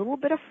like a little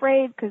bit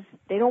afraid because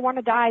they don't want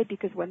to die,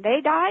 because when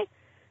they die,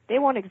 they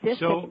won't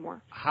exist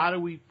anymore. So how do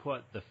we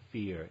put the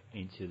fear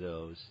into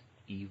those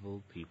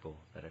evil people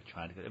that are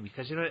trying to...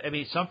 Because,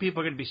 some people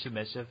are going to be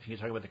submissive. You're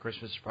talking about the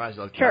Christmas surprise,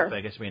 like Las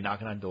Vegas, we're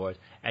knocking on doors.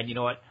 And you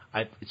know what?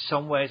 In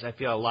some ways, I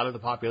feel a lot of the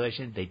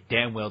population, they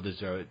damn well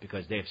deserve it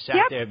because they've sat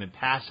there and been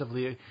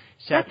passively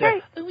sat there.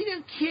 Right. Oh, we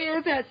don't care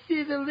about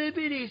civil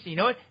liberties. You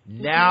know what?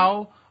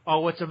 Now,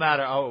 what's the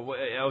matter? Oh,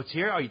 it's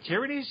here? Are you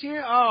tyranny's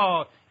here?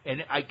 Oh,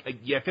 and I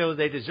feel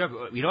they deserve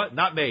it. You know what?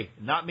 Not me,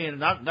 and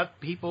not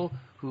people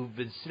who've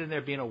been sitting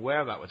there being aware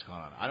about what's going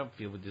on. I don't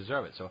feel we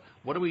deserve it. So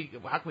how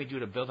can we do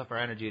to build up our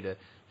energy to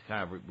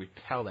kind of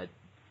repel that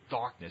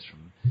darkness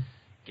from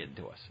getting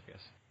to us, I guess?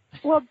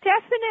 Well,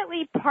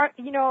 definitely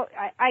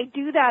I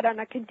do that on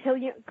a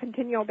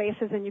continual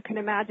basis, and you can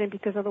imagine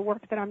because of the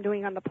work that I'm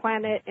doing on the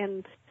planet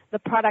and the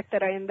product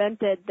that I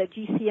invented, the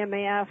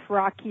GCMAF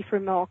raw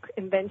kefir milk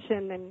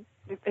invention, and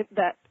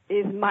that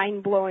is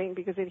mind-blowing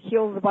because it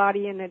heals the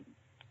body and it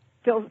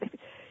fills,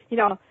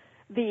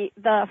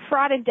 the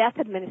Fraud and Death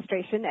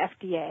Administration,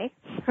 FDA,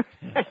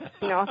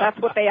 that's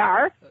what they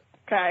are,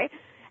 okay?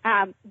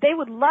 They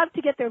would love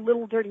to get their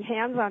little dirty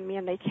hands on me,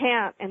 and they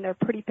can't, and they're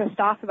pretty pissed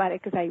off about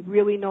it because I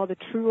really know the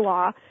true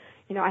law.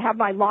 I have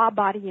my law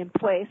body in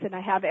place, and I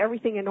have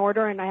everything in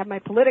order, and I have my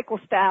political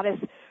status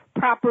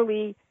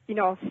properly,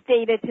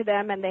 stated to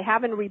them, and they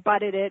haven't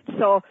rebutted it.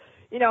 So,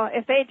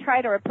 if they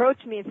try to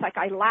approach me, it's like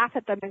I laugh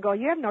at them and go,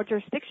 you have no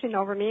jurisdiction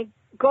over me.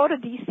 Go to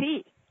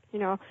D.C.,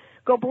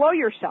 go blow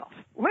yourself.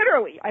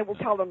 Literally, I will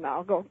tell them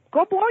now, go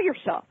blow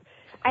yourself.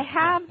 I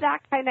have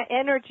that kind of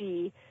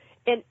energy,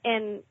 and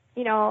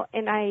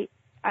I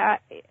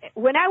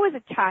when I was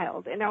a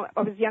child and I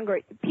was younger,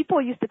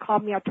 people used to call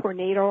me a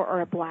tornado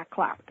or a black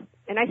cloud,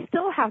 and I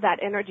still have that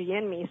energy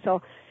in me.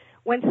 So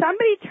when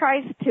somebody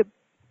tries to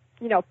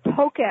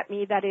poke at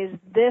me that is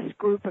this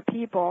group of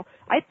people,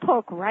 I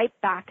poke right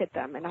back at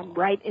them, and I'm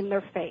right in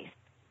their face,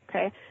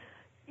 okay?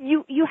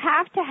 You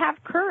have to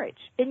have courage,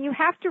 and you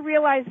have to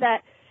realize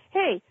that,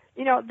 hey,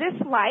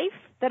 this life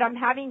that I'm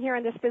having here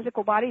in this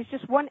physical body is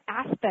just one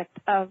aspect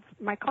of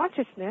my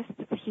consciousness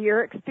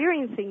here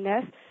experiencing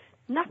this.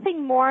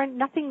 Nothing more,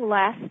 nothing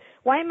less.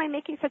 Why am I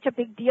making such a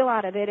big deal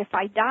out of it? If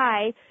I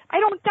die, I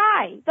don't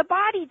die. The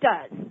body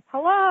does.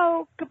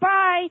 Hello,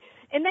 goodbye.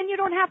 And then you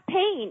don't have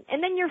pain,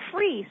 and then you're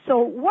free. So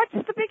what's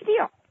the big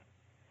deal?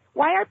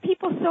 Why are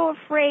people so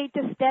afraid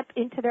to step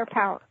into their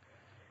power?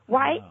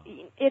 Why? Wow.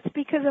 It's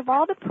because of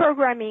all the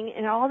programming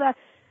and all the,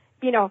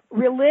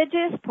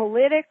 religious,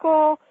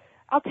 political.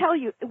 I'll tell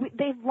you,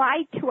 they've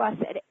lied to us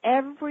at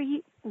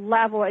every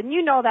level, and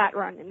you know that,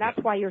 Ron, and that's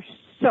why you're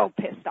so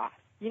pissed off.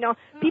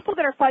 People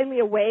that are finally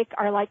awake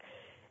are like,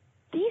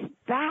 these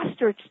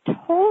bastards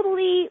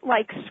totally,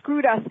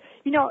 screwed us.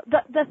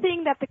 The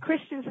thing that the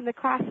Christians and the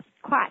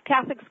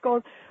Catholics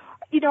go,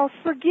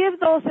 forgive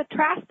those that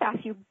trespass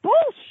you.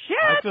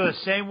 Bullshit! I feel the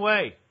same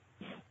way.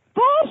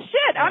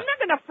 Bullshit! I'm not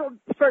going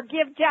to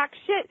forgive jack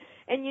shit.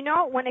 And,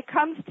 when it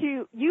comes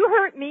to you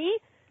hurt me,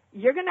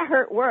 you're going to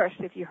hurt worse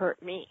if you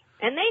hurt me.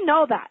 And they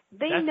know that.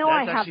 They know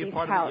I have these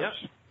powers.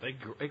 Yes,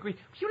 I agree.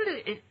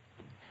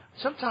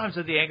 Sometimes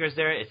the anger is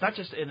there. It's not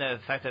just in the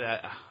fact that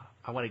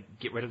I want to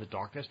get rid of the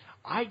darkness.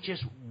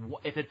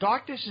 If the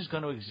darkness is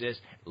going to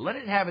exist, let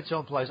it have its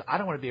own place. I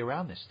don't want to be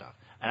around this stuff.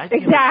 And I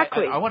think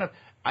exactly.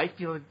 I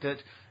feel that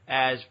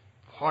as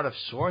part of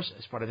Source,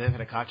 as part of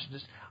infinite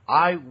consciousness,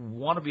 I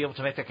want to be able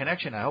to make that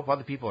connection. I hope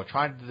other people are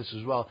trying to do this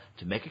as well,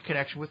 to make a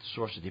connection with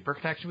Source, a deeper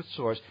connection with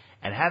Source,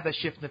 and have that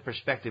shift in the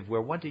perspective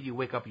where one day you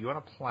wake up, you're on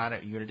a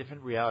planet, you're in a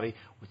different reality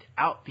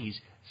without these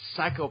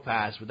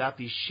psychopaths, without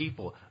these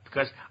sheeple,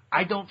 because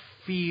I don't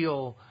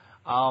feel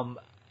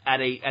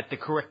at the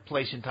correct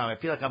place in time.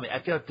 I feel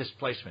like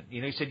displacement.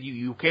 You said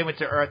you came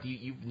into Earth,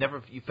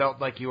 you felt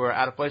like you were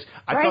out of place.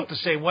 I felt the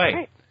same way.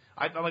 Right.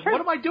 I'm like,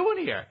 what am I doing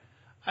here?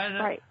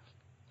 Right.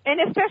 And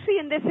especially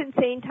in this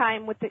insane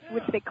time, which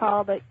they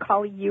call the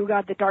Kali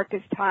Yuga, the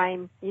darkest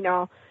time, and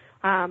all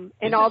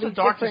these the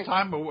darkest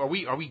time? Are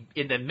we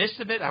in the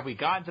midst of it? Have we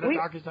gotten to the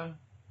darkest time?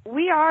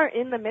 We are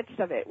in the midst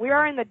of it. We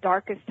are in the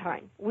darkest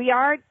time. We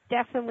are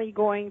definitely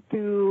going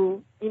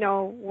through,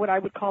 what I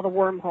would call the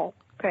wormhole,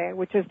 okay,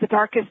 which is the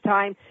darkest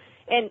time.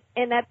 And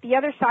at the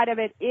other side of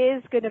it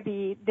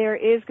there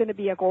is going to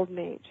be a golden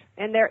age.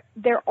 And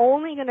they're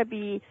only going to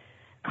be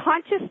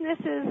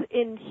consciousnesses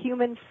in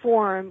human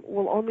form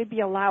will only be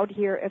allowed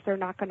here if they're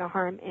not going to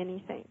harm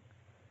anything.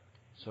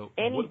 So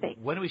anything.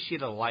 When do we see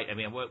the light? I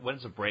mean,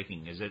 when's the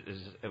breaking? Is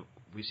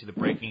we see the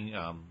breaking,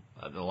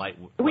 the light?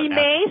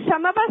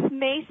 Some of us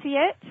may see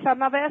it.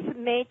 Some of us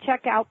may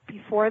check out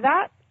before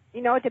that,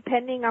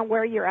 depending on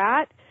where you're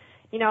at.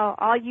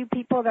 All you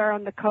people that are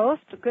on the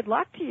coast, good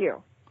luck to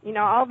you.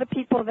 All the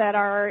people that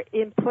are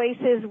in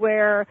places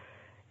where,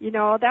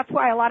 that's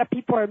why a lot of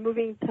people are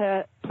moving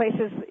to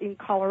places in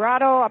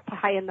Colorado, up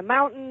high in the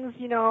mountains.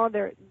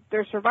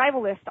 They're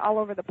survivalists all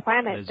over the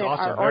planet. There's that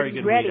also are very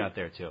good ready. weed out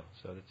there too,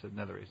 so that's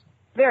another reason.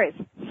 There is.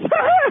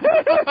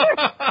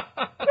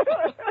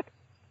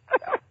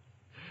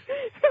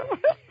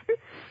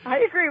 I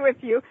agree with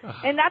you,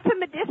 and that's a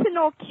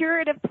medicinal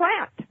curative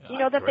plant.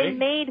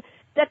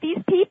 That these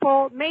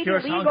people made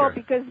Cures illegal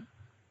hunger.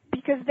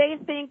 because they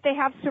think they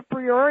have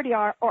superiority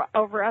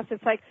over us.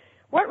 It's like,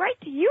 what right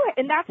do you?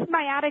 And that's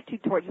my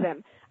attitude towards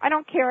them. I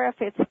don't care if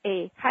it's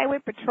a highway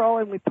patrol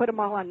and we put them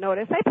all on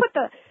notice.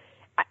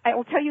 I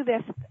will tell you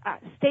this: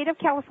 state of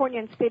California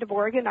and state of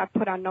Oregon, I've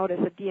put on notice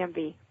at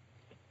DMV,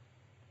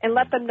 and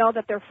let them know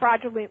that they're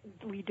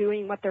fraudulently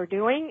doing what they're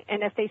doing.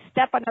 And if they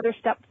step another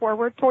step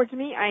forward towards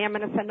me, I am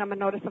going to send them a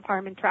notice of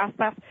harm and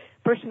trespass,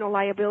 personal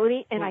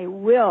liability, and I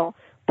will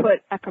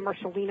put a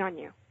commercial lien on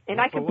you. And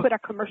I can put a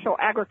commercial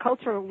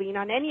agricultural lien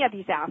on any of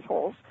these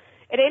assholes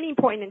at any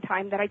point in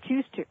time that I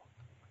choose to.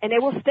 And they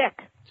will stick.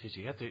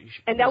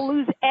 And they'll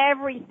lose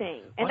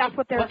everything. And that's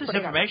what they're put this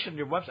information on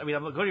your website. I mean,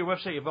 go to your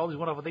website. You have all these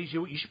wonderful things.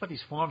 You should put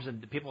these forms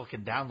and people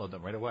can download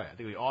them right away. I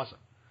think it would be awesome.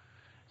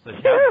 So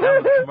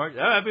download the commercial.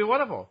 That'd be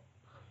wonderful.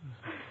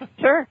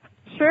 Sure.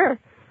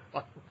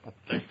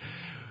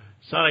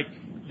 Sonic,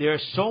 there are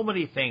so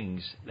many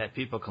things that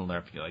people can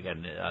learn from you.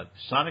 Again,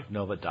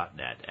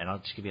 sonicnova.net. And I'll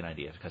just give you an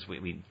idea because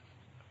we've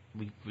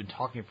been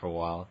talking for a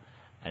while.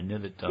 I know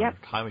that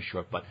time is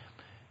short, but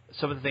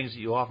some of the things that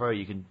you offer,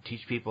 you can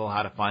teach people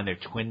how to find their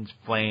twin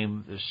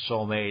flame, their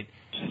soulmate.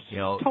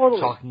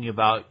 Totally. Talking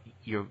about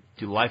you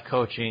do life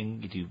coaching,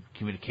 you do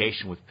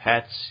communication with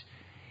pets.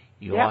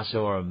 You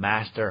also are a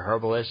master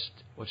herbalist,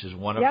 which is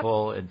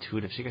wonderful,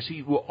 intuitive seeker. So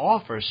you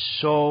offer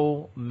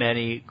so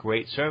many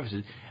great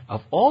services.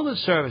 Of all the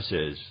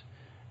services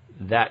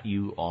that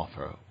you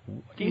offer,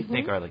 what do you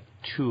think are like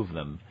two of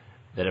them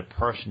that a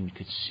person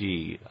could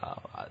see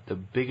the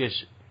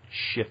biggest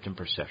shift in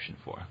perception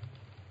for?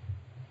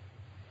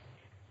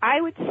 I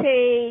would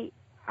say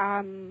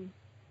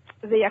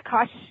the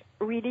Akash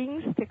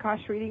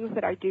readings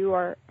that I do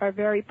are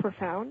very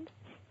profound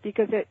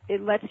because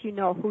it lets you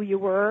know who you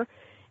were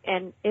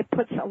And it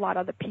puts a lot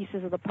of the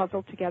pieces of the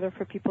puzzle together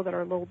for people that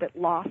are a little bit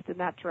lost in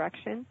that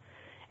direction.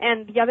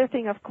 And the other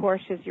thing, of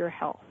course, is your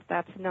health.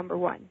 That's number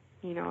one.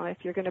 You know, if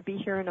you're going to be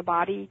here in a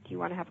body, do you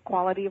want to have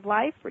quality of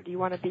life, or do you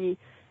want to be,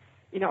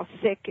 you know,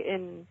 sick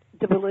and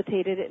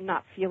debilitated and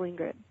not feeling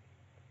good?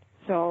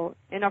 So,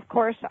 and of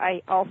course,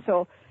 I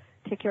also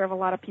take care of a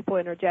lot of people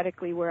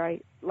energetically where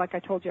like I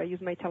told you, I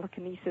use my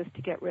telekinesis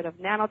to get rid of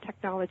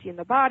nanotechnology in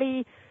the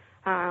body.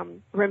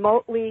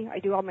 Remotely, I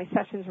do all my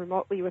sessions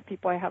remotely with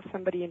people. I have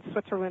somebody in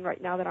Switzerland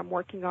right now that I'm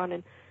working on,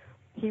 and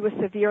he was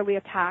severely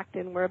attacked,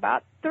 and we're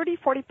about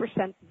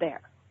 30-40%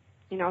 there.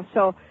 You know,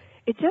 so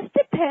it just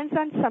depends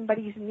on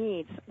somebody's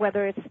needs,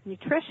 whether it's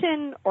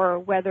nutrition or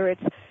whether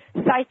it's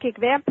psychic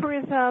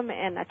vampirism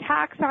and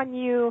attacks on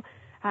you,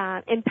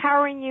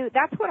 empowering you.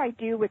 That's what I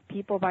do with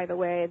people, by the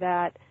way,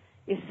 that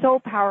is so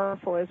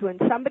powerful, is when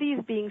somebody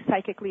is being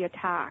psychically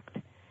attacked,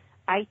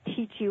 I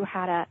teach you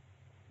how to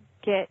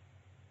get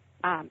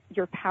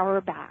your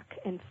power back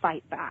and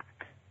fight back.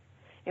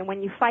 And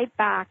when you fight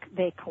back,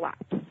 they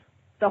collapse.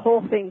 The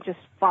whole thing just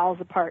falls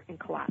apart and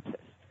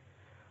collapses.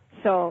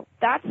 So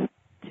that's,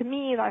 to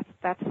me,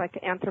 that's like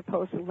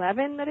Anthropos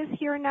 11 that is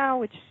here now,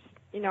 which,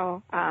 you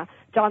know,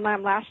 John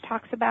Lam Lash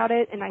talks about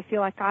it, and I feel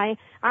like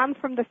I'm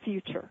from the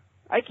future.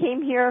 I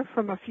came here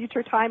from a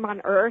future time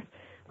on Earth,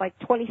 like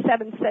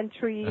 27th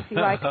century, if you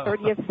like,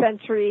 30th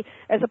century,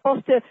 as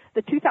opposed to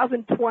the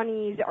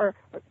 2020s, or,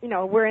 you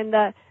know, we're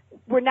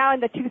now in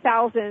the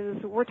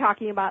 2000s. We're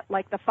talking about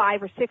like the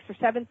 5 or 6 or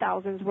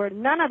 7,000s, where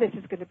none of this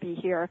is going to be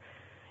here.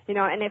 You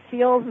know, and it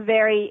feels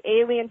very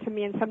alien to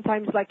me, and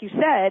sometimes, like you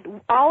said,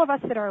 all of us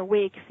that are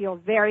awake feel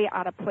very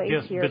out of place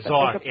here. It's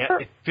bizarre.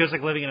 It feels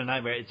like living in a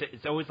nightmare.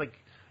 It's always like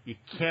you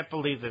can't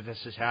believe that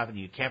this is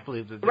happening. You can't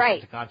believe that this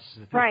is the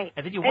consciousness. Right.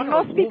 And then you wonder,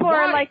 most people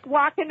are like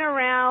walking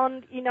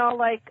around, you know,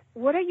 like,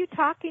 what are you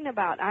talking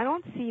about? I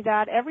don't see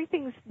that.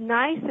 Everything's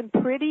nice and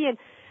pretty, and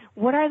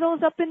what are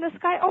those up in the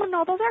sky? Oh,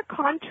 no, those are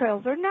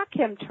contrails. They're not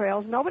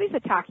chemtrails. Nobody's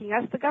attacking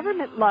us. The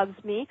government loves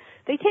me.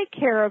 They take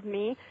care of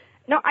me.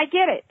 No, I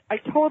get it. I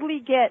totally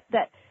get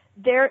that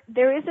there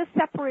is a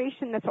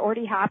separation that's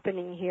already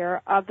happening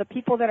here of the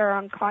people that are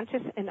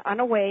unconscious and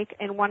unawake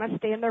and want to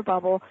stay in their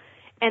bubble,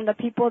 and the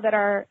people that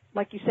are,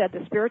 like you said,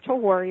 the spiritual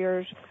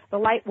warriors, the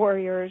light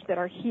warriors that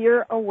are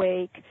here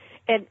awake.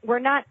 And we're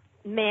not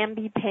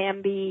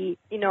mamby-pamby,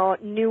 you know,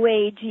 new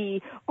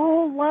agey,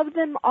 oh, love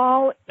them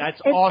all.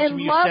 That's awesome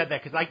you said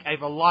that, because I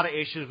have a lot of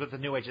issues with the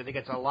new age. I think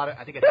it's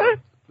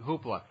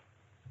hoopla.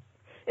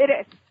 It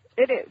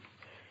is.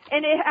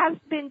 And it has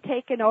been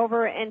taken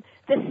over, and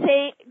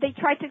they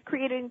tried to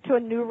create it into a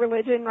new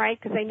religion, right?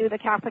 Because they knew the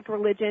Catholic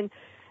religion,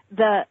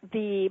 the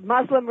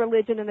Muslim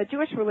religion, and the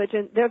Jewish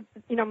religion.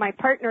 You know, my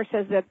partner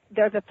says that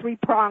they're the 3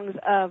 prongs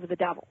of the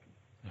devil.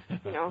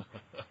 You know,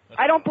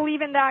 I don't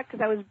believe in that because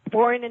I was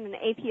born in an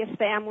atheist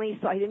family,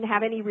 so I didn't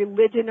have any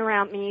religion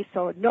around me.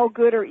 So no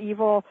good or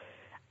evil.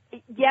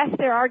 Yes,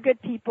 there are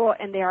good people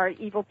and there are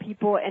evil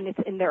people, and it's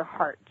in their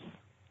hearts.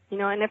 You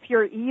know, and if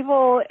you're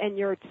evil and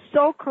you're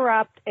so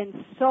corrupt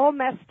and so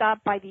messed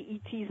up by the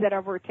ETs that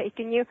have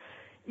overtaken you,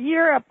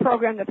 you're a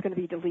program that's going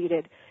to be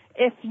deleted.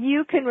 If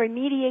you can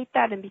remediate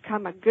that and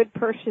become a good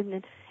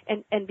person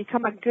and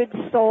become a good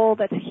soul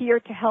that's here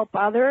to help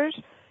others,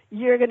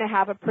 you're going to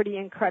have a pretty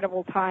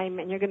incredible time,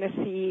 and you're going to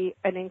see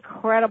an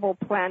incredible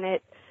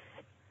planet,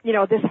 you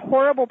know, this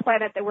horrible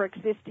planet that we're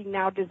existing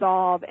now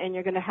dissolve, and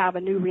you're going to have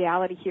a new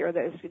reality here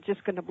that is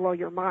just going to blow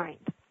your mind.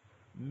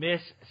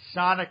 Miss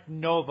Sonic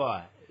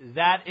Nova,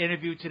 that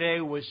interview today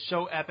was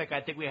so epic.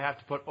 I think we have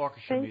to put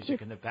orchestra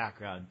music in the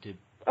background to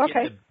get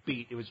the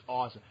beat. It was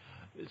awesome.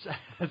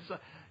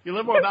 You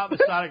learn more about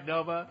Miss Sonic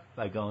Nova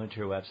by going to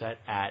her website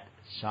at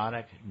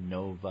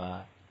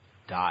sonicnova.net.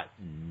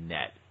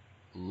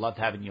 Loved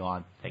having you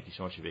on. Thank you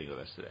so much for being with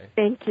us today.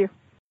 Thank you.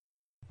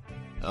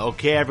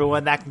 Okay,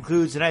 everyone, that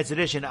concludes tonight's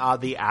edition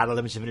of the Outer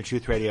Limits of Inner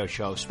Truth Radio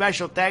Show.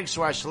 Special thanks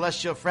to our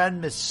celestial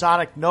friend, Miss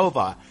Sonic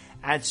Nova,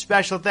 and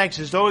special thanks,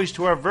 as always,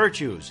 to our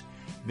virtues,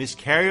 Miss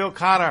Carrie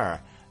O'Connor,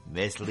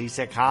 Miss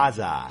Lisa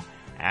Kaza,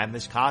 and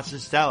Miss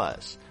Constance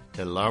Stellas.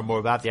 To learn more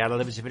about the Outer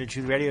Limits of Inner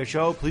Truth Radio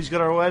Show, please go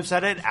to our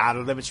website at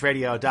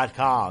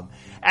outerlimitsradio.com.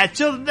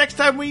 Until the next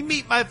time we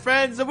meet, my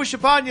friends, I wish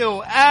upon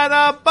you an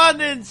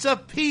abundance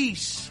of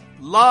peace,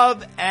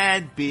 love,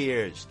 and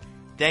beers.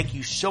 Thank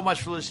you so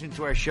much for listening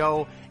to our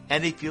show.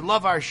 And if you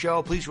love our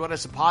show, please write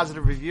us a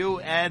positive review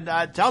and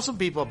tell some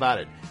people about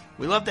it.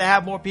 We love to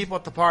have more people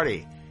at the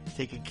party.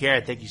 Take good care.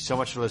 Thank you so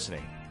much for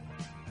listening.